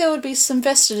feel like there would be some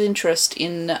vested interest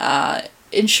in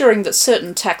ensuring that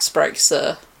certain tax breaks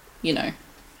are,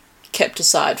 kept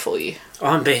aside for you.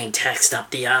 I'm being taxed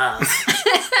up the arse.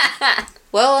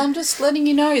 Well, I'm just letting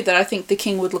you know that I think the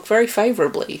king would look very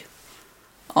favourably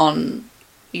on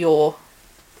your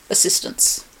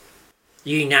assistance.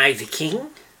 You know the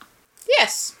king?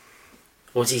 Yes.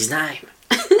 What's his name?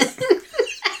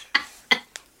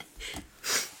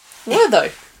 Were though.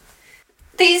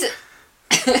 These...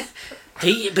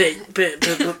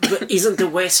 But isn't the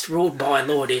West ruled by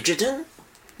Lord Edgerton?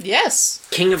 Yes.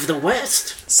 King of the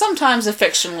West? Sometimes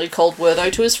affectionately called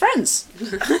Wertho to his friends.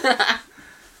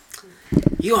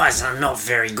 You guys are not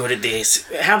very good at this.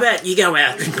 How about you go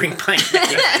out and bring paint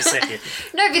back in for a second?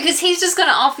 No, because he's just going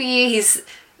to offer you his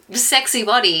sexy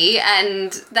body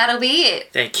and that'll be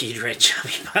it. That cute red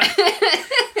chubby butt.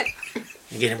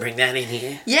 You're going to bring that in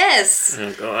here? Yes.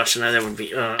 Oh gosh, no, that would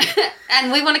be...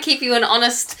 And we want to keep you an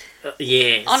honest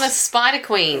yes. spider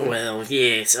queen. Well,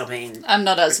 yes, I mean... I'm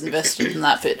not as invested in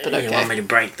that bit, but okay. You want me to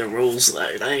break the rules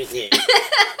though, don't you?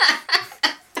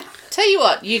 Tell you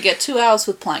what, you get 2 hours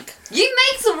with Plank You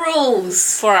make the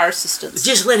rules. for our assistance.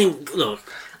 Just let him... Look,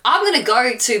 I'm going to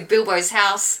go to Bilbo's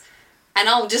house and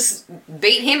I'll just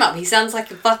beat him up. He sounds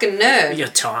like a fucking nerd. you're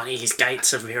tiny, his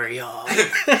gates are very high.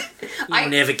 You'll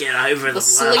never get over them.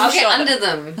 sling- I'll get Shut under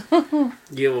them.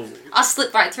 You'll... I'll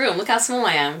slip right through them. Look how small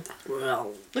I am.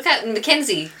 Well... Look at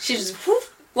Mackenzie. She just... Whoop,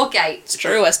 what gate? It's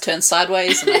true, I turn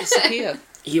sideways and I disappear.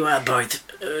 You are both...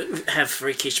 have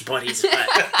freakish bodies,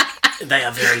 but they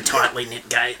are very tightly knit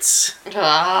gates.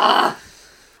 Ah.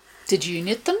 Did you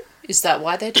knit them? Is that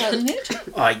why they're tightly knit?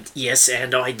 Yes,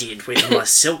 and I did with my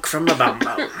silk from the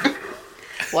bumbo.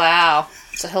 Wow.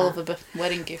 It's a hell of a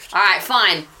wedding gift. All right,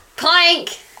 fine.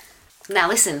 Plank. Now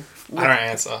listen. I don't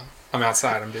answer. I'm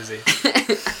outside. I'm busy.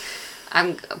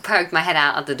 I'm poked my head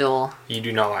out at the door. You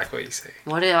do not like what you see.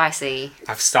 What do I see?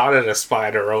 I've started a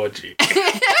spider orgy.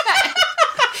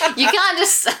 You can't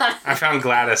just start. I found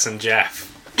Gladys and Jeff.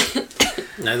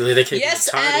 No, they're keeping Yes,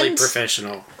 it totally and-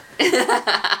 professional.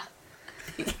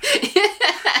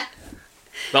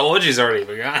 The orgy's already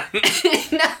begun.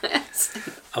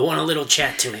 I want a little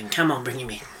chat to him. Come on, bring him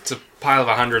in. It's a pile of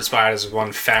 100 spiders with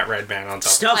one fat red man on top.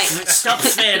 Stop, Wait. stop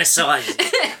fantasizing.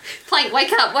 Plank,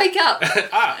 wake up, wake up.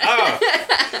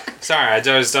 Sorry, I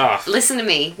dozed off. Listen to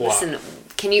me. What? Listen.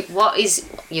 You're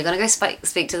going to go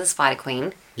speak to the Spider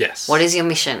Queen. Yes. What is your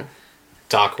mission?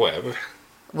 Dark web.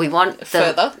 We want the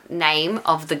Further? name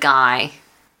of the guy.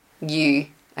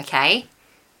 Okay?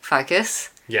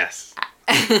 Focus. Yes.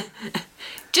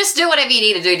 Just do whatever you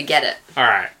need to do to get it.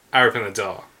 Alright, I open the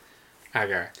door. I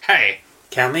go, hey,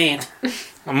 Come in.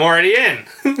 I'm already in.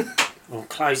 We'll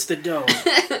close the door.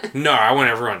 No, I want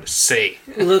everyone to see.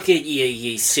 Look at you,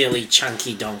 you silly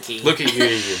chunky donkey. Look at you,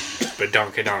 you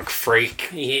badonkadonk freak.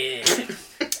 Yeah.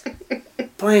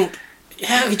 Blank,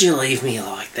 how could you leave me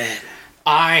like that?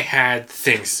 I had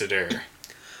things to do.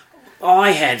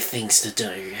 I had things to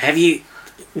do. Have you...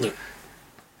 Look.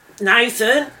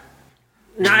 Nathan?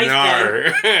 Nathan?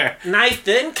 No.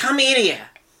 Nathan, come in here.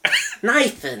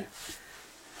 Nathan.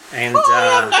 And,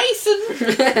 Nathan!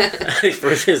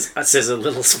 says a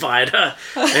little spider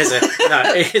as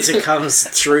it comes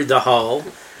through the hole.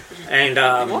 And,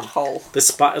 What hole?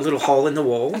 a little hole in the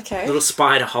wall. Okay. Little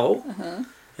spider hole.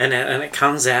 And it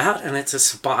comes out, and it's a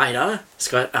spider. It's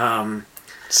got,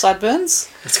 Sideburns?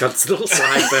 It's got its little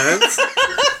sideburns.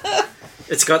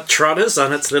 It's got trotters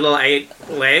on its little 8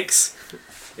 legs.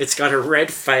 It's got a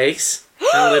red face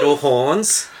and little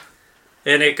horns.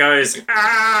 And it goes,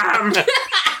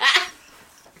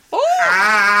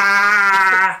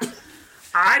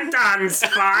 I done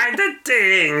spider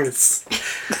things.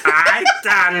 I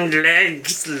done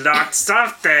legs, lots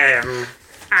of them.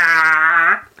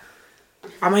 I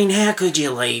mean, how could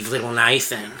you leave little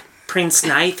Nathan? Prince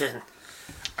Nathan.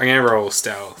 I'm gonna roll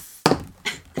stealth.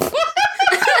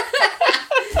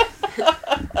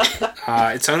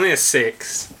 It's only a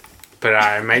 6, but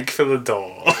I make for the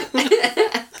door.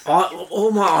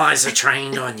 All my eyes are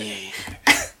trained on you.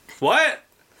 What?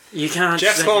 You can't.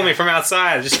 Jeff's calling me from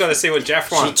outside. I just gotta see what Jeff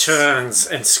She wants. turns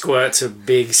and squirts a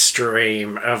big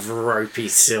stream of ropey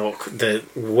silk that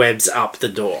webs up the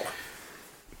door.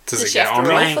 Does Does it she get have to on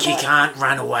roll? me? Blank, you can't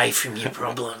run away from your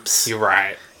problems. You're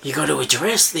right. You got to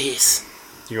address this.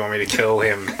 You want me to kill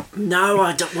him? No,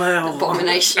 I don't. Well,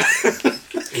 Abomination.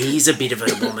 he's a bit of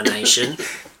an abomination.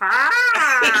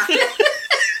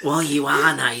 Well, you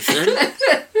are, Nathan.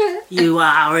 You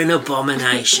are an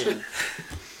abomination.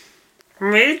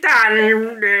 Me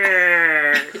done,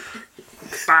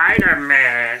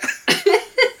 Spider-Man.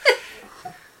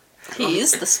 He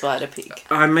is the spider pig.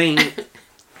 I mean,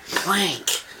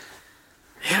 Blank,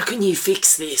 how can you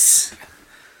fix this?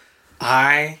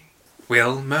 I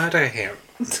will murder him.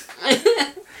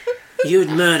 You'd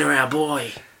murder our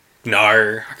boy, No,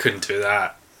 I couldn't do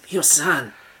that. your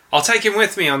son. I'll take him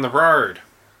with me on the road.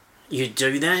 You'd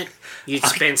do that? You'd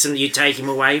you'd take him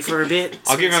away for a bit?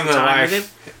 I'll give him spend the some time with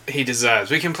life he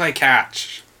deserves. We can play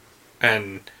catch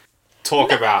and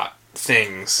talk about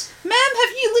things. Ma'am, have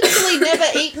you literally never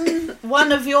eaten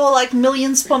one of your, like,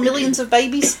 millions upon millions of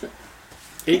babies?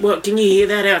 What, can you hear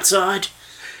that outside?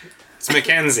 It's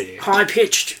Mackenzie.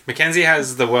 High-pitched, Mackenzie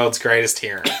has the world's greatest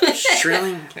hearing.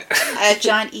 shrilling. I have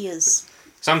giant ears.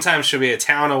 Sometimes she'll be a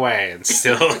town away and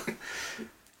still...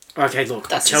 Okay, look,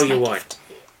 That's I'll tell his you my what.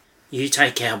 You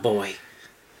take our boy.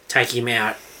 Take him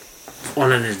out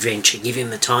on an adventure. Give him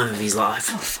the time of his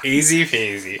life. Easy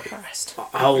peasy. Christ.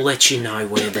 I'll let you know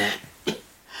where that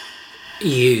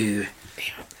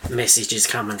message is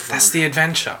coming from. That's the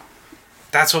adventure.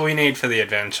 That's what we need for the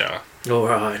adventure.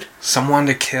 Alright. Someone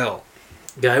to kill.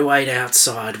 Go wait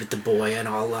outside with the boy and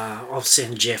I'll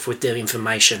send Jeff with the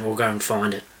information. We'll go and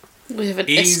find it. We have an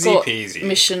Easy escort peasy.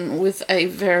 mission with a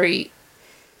very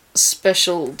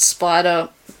special spider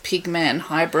pigman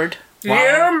hybrid. Wow.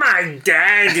 You're my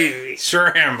daddy.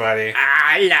 Sure am, buddy.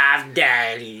 I love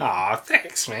daddy. Aw,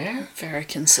 thanks, man. Very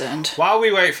concerned. While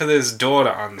we wait for this door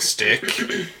to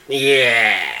unstick,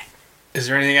 Yeah. is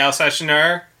there anything else I should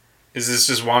know? Is this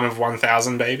just one of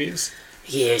 1,000 babies?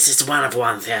 Yes, it's one of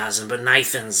 1,000, but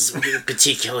Nathan's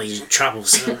particularly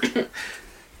troublesome.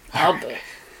 I'll be.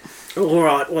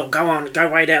 Alright, well, go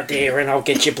wait out there and I'll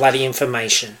get you bloody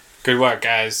information. Good work,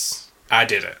 guys. I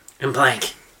did it. And Blank,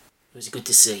 it was good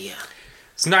to see you.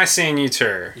 It's nice seeing you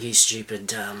too. You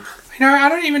stupid, I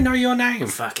don't even know your name.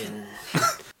 fucking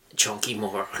chonky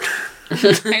moron.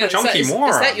 Hang on, Chunky is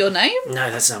moron. that your name? No,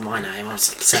 that's not my name. I'm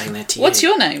saying that to you. What's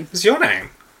your name? What's your name?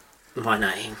 My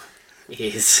name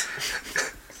is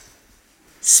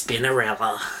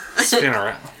Spinnerella.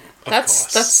 Spinner.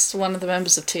 That's one of the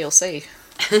members of TLC.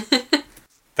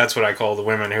 That's what I call the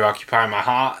women who occupy my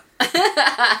heart.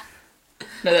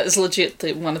 No, that is legit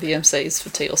one of the MCs for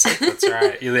TLC. That's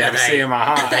right. You have a they- seat in my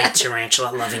heart. They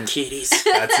tarantula-loving cuties.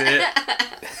 That's it.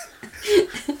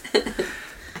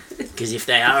 Because if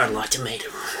they are, I'd like to meet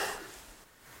them.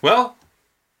 Well,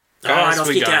 All right, guys, off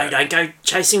we you go. got it. Don't go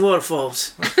chasing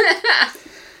waterfalls.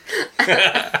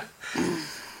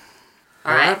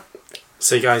 All right.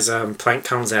 So you guys, Plank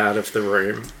comes out of the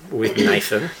room with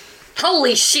Nathan.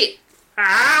 Holy shit!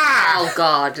 Ah! Oh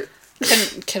god.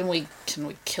 Can we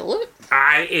kill it?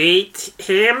 I eat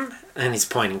him. And he's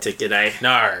pointing to G'day.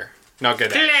 No, not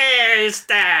good. Please,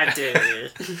 Daddy.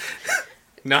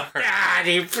 No,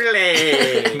 Daddy,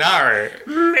 please. no,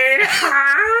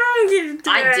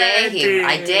 I dare him.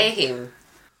 I dare him.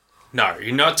 no.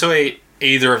 You're not to eat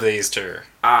either of these two.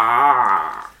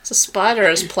 Ah, The spider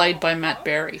is played by Matt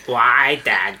Berry. why,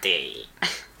 Daddy?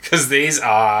 Because these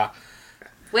are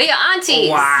We're your aunties.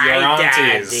 Why, your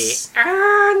Daddy? aunties.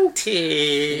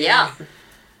 Auntie. Yeah.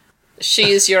 She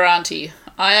is your auntie.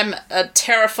 I am a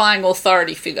terrifying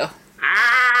authority figure.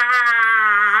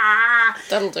 Ah,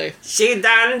 That'll do. she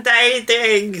done day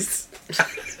things.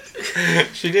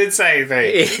 She did say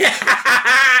things.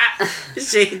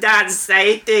 She done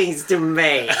say things to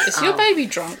me. Is your baby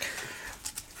drunk?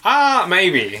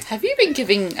 Maybe. Have you been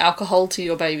giving alcohol to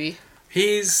your baby?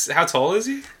 How tall is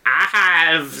he? I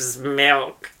have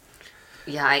milk.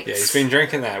 Yikes. Yeah, he's been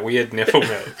drinking that weird nipple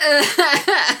milk.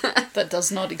 That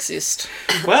does not exist.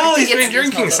 Well, he's think been it's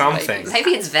drinking not that something.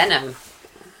 Maybe it's venom.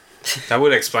 That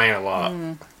would explain a lot.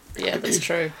 Yeah, that's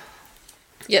true.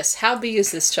 Yes, how big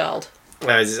is this child?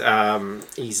 He's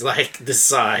like the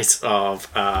size of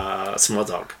a small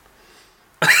dog.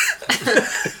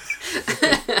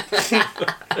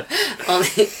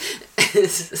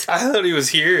 I thought he was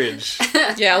huge.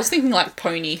 Yeah, I was thinking like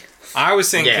pony. I was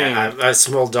thinking. Yeah, a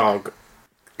small dog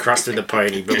crossed with a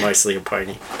pony, but mostly a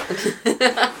pony.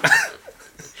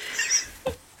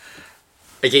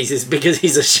 Okay, he's because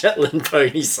he's a Shetland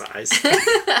pony size.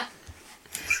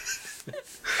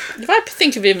 If I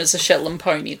think of him as a Shetland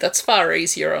pony, that's far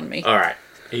easier on me. All right,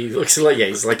 he looks like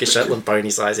he's like a Shetland pony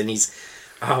size, and he's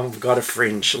got a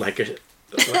fringe like a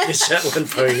Shetland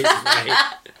pony. Mate.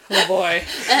 Oh boy.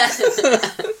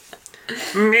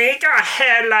 Make a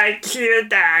hair like you,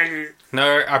 Daddy.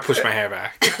 No, I pushed my hair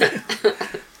back.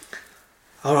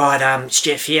 All right, it's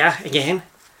Jeff here again.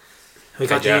 We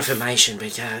got Hey, the Jeff. information,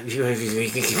 but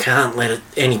you can't let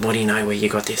anybody know where you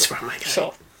got this from, okay?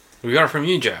 Sure. We got it from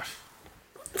you, Jeff.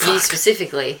 You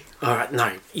specifically. All right,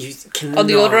 no, you can. On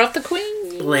the order of the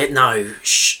Queen? No,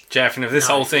 shh. Jeff, and if this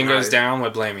No, whole thing no. goes down, we're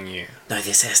blaming you. No,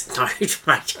 this has no,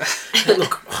 mate.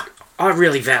 Look, I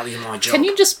really value my job. Can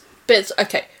you just...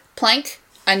 Okay, Plank,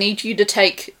 I need you to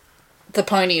take the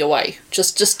pony away.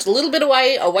 Just a little bit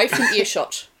away from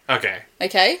earshot. Okay.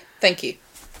 Okay? Thank you.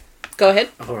 Go ahead.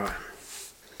 All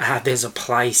right. There's a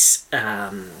place.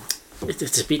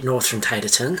 It's a bit north from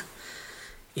Taterton.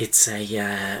 It's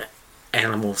a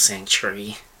animal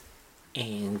sanctuary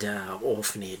and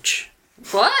orphanage,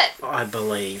 What? I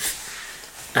believe.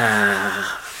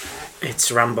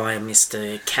 It's run by a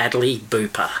Mr. Cadley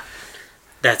Booper.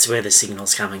 That's where the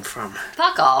signal's coming from.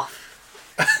 Fuck off.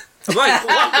 Wait,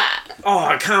 what? Oh,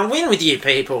 I can't win with you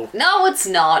people. No, it's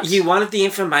not. You wanted the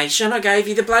information, I gave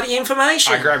you the bloody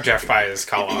information. I grabbed Jeff by his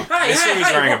collar. Hey, I said he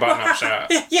was wearing a what- button-up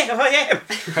shirt. Yeah, I am.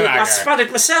 Okay. I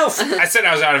spotted myself. I said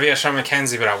I was out of earshot from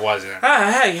Mackenzie, but I wasn't.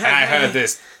 Hey, And I heard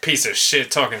this piece of shit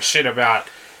talking shit about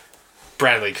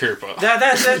Bradley Cooper.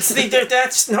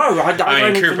 That's no. I don't I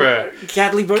mean, even- Cooper.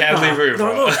 Cadley Booper. Cadley Booper.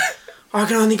 No, look, I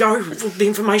can only go with the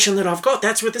information that I've got.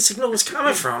 That's where the signal was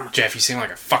coming from. Jeff, you seem like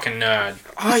a fucking nerd.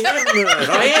 I am nerd.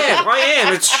 I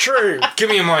am. It's true. Give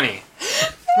me your money.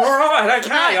 All right.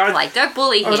 Okay. Don't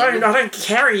bully him.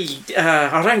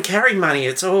 I don't carry money.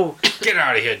 It's all. Get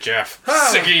out of here, Jeff. Oh,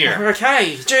 Sick of you.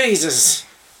 Okay. Jesus.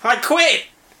 I quit.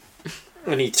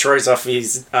 And he throws off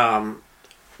his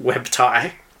web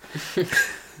tie.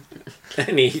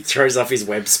 And he throws off his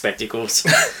web spectacles.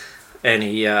 And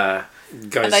he goes.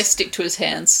 And they stick to his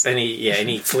hands. And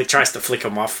he tries to flick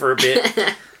them off for a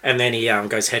bit. And then he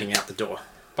goes heading out the door.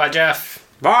 Bye, Jeff.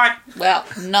 Bye. Well,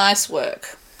 nice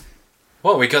work.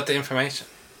 Well, we got the information.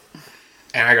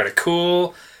 And I got a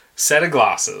cool set of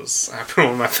glasses. I put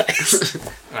them on my face.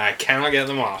 And I cannot get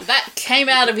them off. That came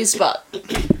out of his butt.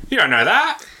 You don't know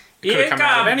that. You Could've come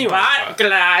out got of anyone's butt butt.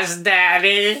 glass,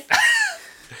 Daddy.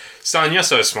 Son, you're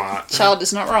so smart. Child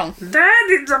is not wrong.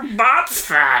 Daddy's a butt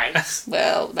face.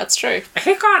 Well, that's true.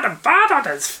 He got a butt on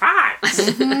his face. I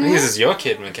think this is your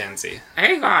kid, Mackenzie.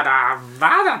 He got a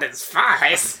butt on his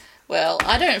face. Well,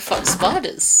 I don't fuck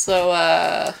spiders, so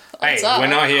Hey, odds are. we're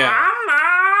not here.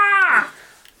 Mama!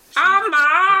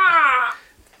 Mama!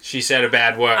 She said a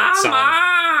bad word, son.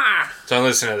 Mama! Don't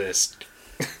listen to this.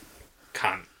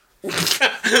 Cunt.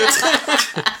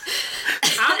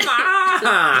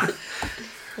 Mama!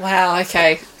 Wow.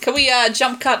 Okay. Can we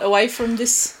jump cut away from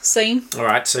this scene? All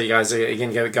right, so you guys are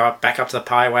going to go back up to the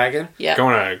pie wagon. Yeah.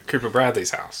 Going to Cooper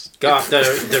Bradley's house. Go up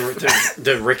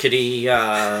the rickety.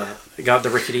 Go up the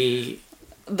rickety.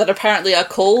 That apparently are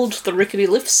called the rickety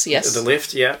lifts. Yes. The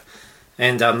lift, yeah.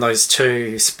 And those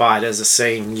two spiders are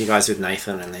seeing you guys with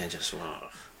Nathan, and they're just, oh,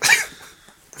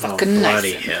 Fucking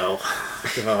bloody Nathan. hell.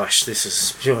 Gosh, this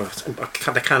is.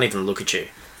 They can't even look at you.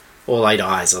 All 8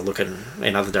 eyes are looking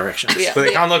in other directions. Yeah. But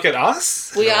they can't look at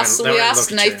us? We They asked won't asked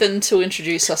look at you. Nathan to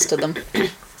introduce us to them.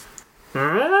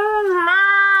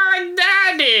 My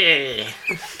daddy!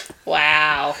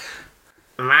 Wow.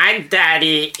 My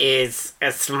daddy is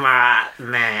a smart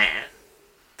man.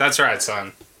 That's right,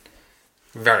 son.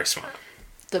 Very smart.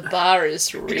 The bar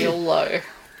is real low.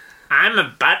 I'm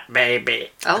a butt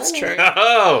baby. Oh, That's true.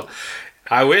 Oh!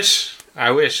 I wish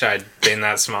I'd been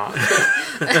that smart.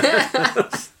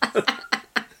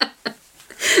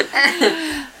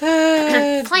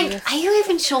 Plank, are you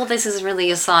even sure this is really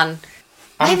your son?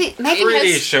 Maybe Pretty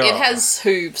it has, sure. It has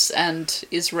hooves and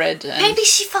is red. And, maybe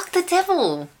she fucked the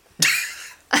devil.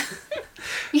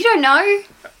 You don't know.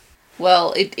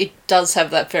 well, it does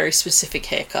have that very specific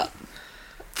haircut.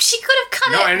 She could have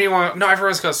cut Not it.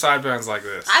 everyone's got sideburns like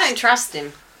this. I don't trust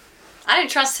him. I don't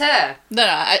trust her. No,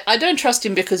 I don't trust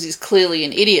him because he's clearly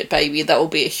an idiot baby that will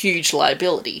be a huge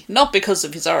liability, not because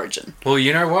of his origin. Well,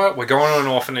 you know what? We're going to an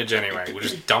orphanage anyway. We'll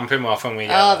just dump him off when we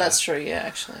get Oh, there. that's true, yeah,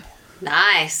 actually.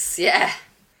 Nice, yeah.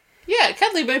 Yeah,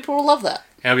 Cuddly Booper will love that.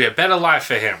 It'll be a better life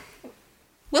for him.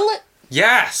 Will it?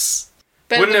 Yes!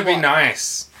 Wouldn't it be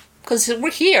nice? Because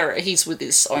here he's with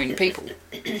his own people.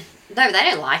 No, they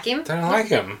don't like him. They don't like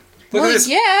him. Look Well, at this.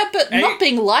 yeah, but Hey. not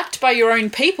being liked by your own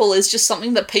people is just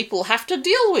something that people have to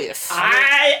deal with.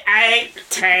 I ate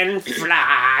 10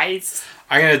 flies.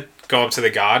 I'm going to go up to the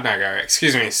guard and I go,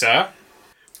 "Excuse me, sir.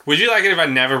 Would you like it if I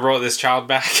never brought this child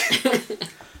back?"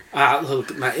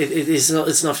 Look, mate, it's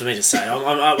not for me to say.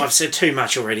 I've said too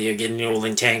much already. You're getting all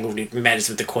entangled in matters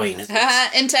with the Queen.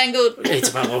 Entangled. It's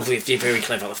above. You're very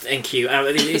clever. Thank you.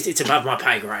 It's above my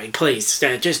pay grade. Please,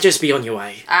 just be on your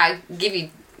way. I give you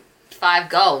 5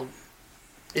 gold.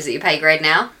 Is it your pay grade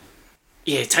now?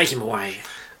 Yeah, take him away.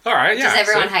 All right, yeah. Does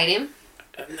everyone so- hate him?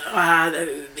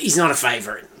 He's not a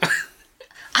favourite.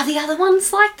 Are the other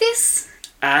ones like this?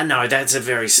 No, that's a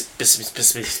very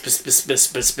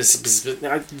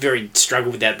I very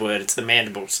struggle with that word. It's the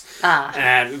mandibles.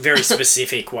 Very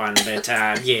specific one, but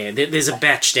yeah, there's a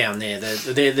batch down there.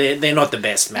 They're not the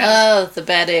best, man. Oh, the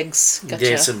bad eggs. Gotcha.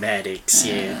 They're some bad eggs.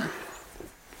 Yeah.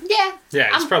 Yeah.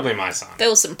 Yeah, it's probably my son. There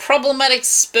was some problematic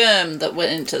sperm that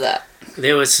went into that.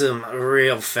 There was some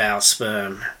real foul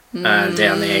sperm down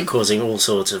there, causing all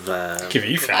sorts of. Give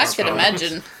you I fast can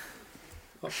imagine.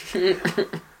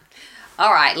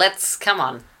 All right, come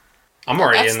on. I'm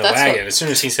already in the That's wagon. what- As soon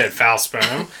as he said foul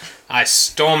sperm, I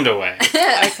stormed away.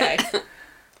 Okay.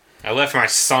 I left my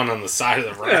son on the side of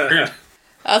the road.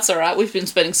 That's alright. We've been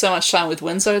spending so much time with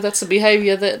Wenzo. That's a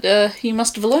behaviour that he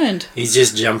must have learned. He's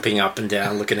just jumping up and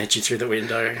down, looking at you through the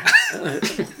window,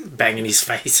 banging his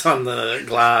face on the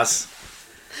glass.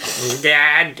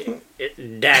 Dad.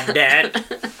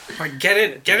 Like, get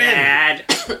in. Dad.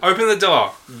 Open the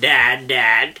door.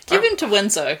 Dad. Give him to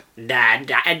Wenzo.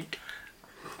 Dad.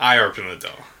 I open the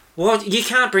door. Well, you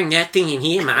can't bring that thing in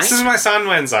here, mate. This is my son,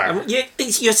 Wenzo. Yeah,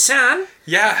 it's your son.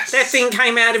 Yes. That thing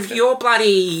came out of your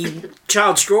bloody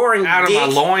child's drawing. Out of dick. my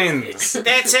loins.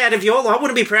 That's out of your. I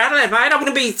wouldn't be proud of that, mate. I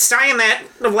wouldn't be saying that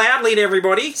loudly to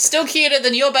everybody. Still cuter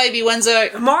than your baby,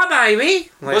 Wenzo. My baby.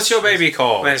 What's your baby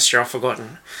called? Last year, I've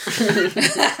forgotten.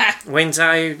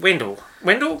 Wendell?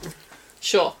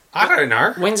 Sure. I don't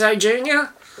know. Wenzo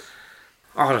Jr.?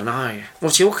 I don't know.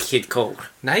 What's your kid called?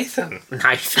 Nathan.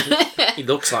 Nathan. He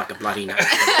looks like a bloody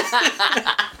Nathan.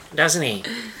 Doesn't he?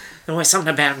 There's always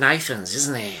something about Nathans,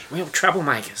 isn't there? We're all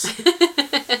troublemakers.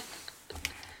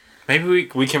 Maybe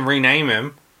we can rename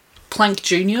him. Plank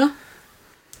Jr.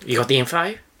 You got the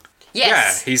info?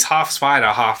 Yes. Yeah, he's half spider,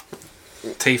 half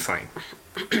tiefling.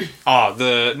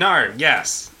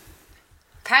 Yes.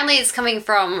 Apparently it's coming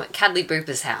from Cadley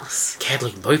Booper's house.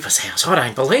 Cadley Booper's house. I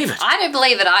don't believe it. I don't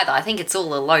believe it either. I think it's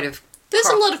all a load of... There's a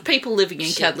crap. lot of people living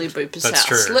in Cadley Booper's That's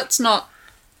house. true. Let's not.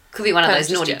 Could be one of those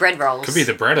Just naughty yet. bread rolls. Could be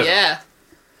the bread of them. Yeah.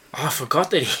 Oh, I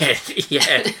forgot that he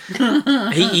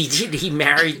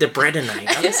married the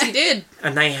breadinator. Yes, he did.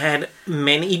 And they had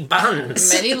many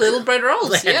buns. Many little bread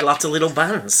rolls. They had Yep. lots of little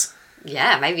buns.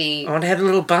 Yeah, maybe... Oh, they had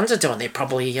little buns are doing. They're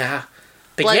probably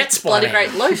baguettes by Bloody now.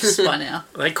 great loaves by now.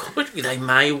 They could. They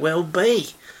may well be.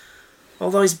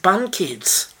 All those bun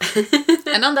kids.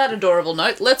 And on that adorable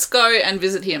note, let's go and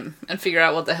visit him and figure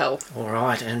out what the hell. All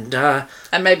right, and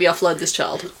And maybe offload this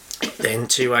child. then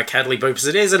to Cadley Boopers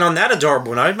it is. And on that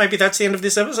adorable note, maybe that's the end of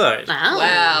this episode. Oh.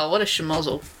 Wow, what a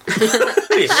schmozzle.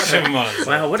 Come on.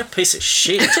 Wow, what a piece of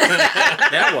shit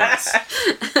that was.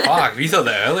 Fuck, you thought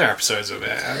the earlier episodes were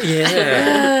bad.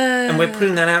 Yeah. And we're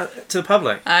putting that out to the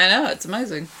public. I know, it's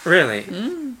amazing. Really?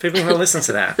 People will listen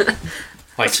to that.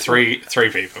 Like three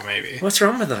people, maybe. What's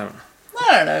wrong with them?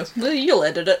 I don't know. You'll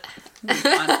edit it. It's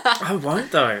fine. I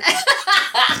won't, though.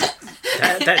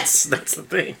 That's the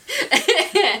thing.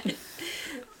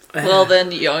 Well,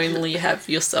 then you only have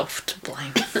yourself to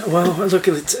blame. Well, look,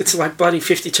 it's like bloody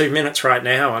 52 minutes right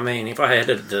now. I mean, if I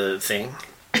edited the thing...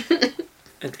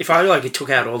 If I took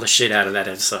out all the shit out of that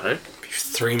episode...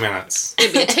 3 minutes.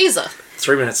 It'd be a teaser.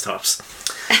 3 minutes tops.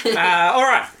 All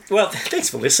right. Well, thanks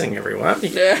for listening, everyone.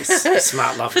 Yeah.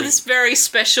 Smart, lovely. For this very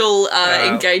special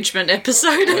engagement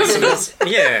episode.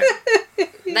 Yeah.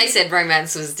 They said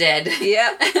romance was dead.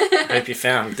 Yeah. Hope you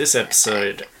found this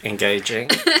episode engaging.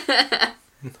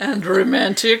 And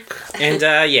romantic. And,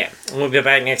 yeah, we'll be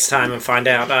back next time and find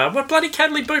out what bloody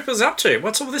Cadley Booper's up to.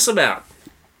 What's all this about?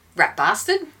 Rat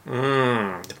bastard.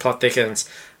 The plot thickens.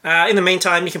 In the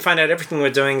meantime, you can find out everything we're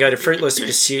doing. Go to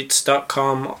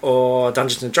fruitlesspursuits.com or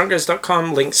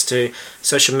dungeonsanddrunkos.com. Links to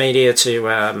social media, to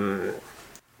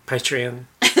Patreon,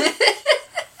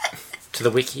 to the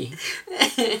wiki.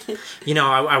 You know,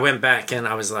 I went back and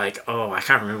I was like, oh, I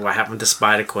can't remember what happened to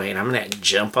Spider Queen. I'm going to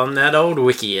jump on that old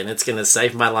wiki and it's going to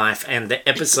save my life. And the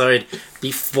episode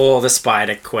before the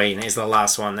Spider Queen is the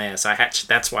last one there. So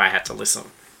that's why I had to listen.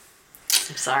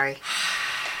 I'm sorry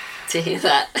to hear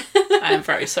that. I am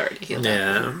very sorry to hear that.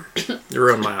 Yeah, you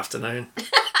ruined my afternoon.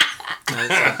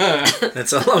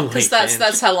 That's a long weekend. Because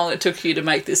that's how long it took you to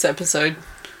make this episode.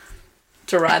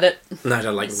 To write it. No, to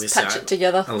listen. Patch it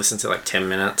together. I listened to 10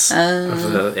 minutes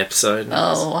of the episode.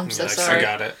 Oh, I'm so Like, sorry. I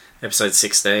got it. Episode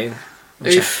 16.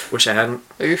 Oof. Wish I hadn't.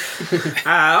 Oof.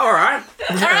 All right.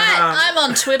 Alright, I'm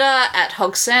on Twitter at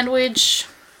Hog Sandwich.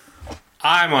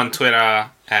 I'm on Twitter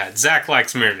at Zach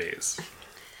Likes Movies.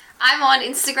 I'm on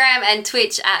Instagram and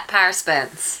Twitch at Paris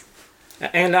Burns.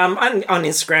 And I'm on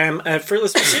Instagram at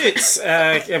Fruitless Pursuits.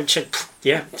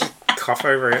 Cough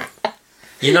over it.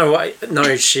 You know what?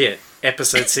 No shit.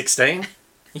 Episode 16.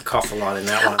 You cough a lot in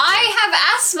that one. I have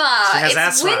asthma. She has it's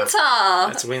asthma. winter.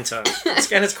 It's winter.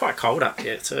 And it's quite cold up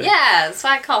here too. Yeah, that's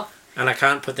why I cough. And I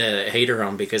can't put the heater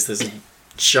on because there's a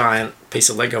giant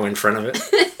piece of Lego in front of it,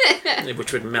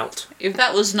 which would melt. If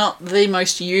that was not the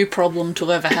most you problem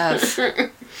to ever have.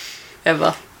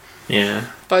 Ever. Yeah.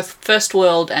 Both first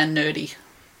world and nerdy.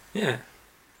 Yeah.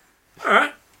 All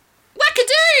right.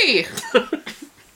 Wackadoo!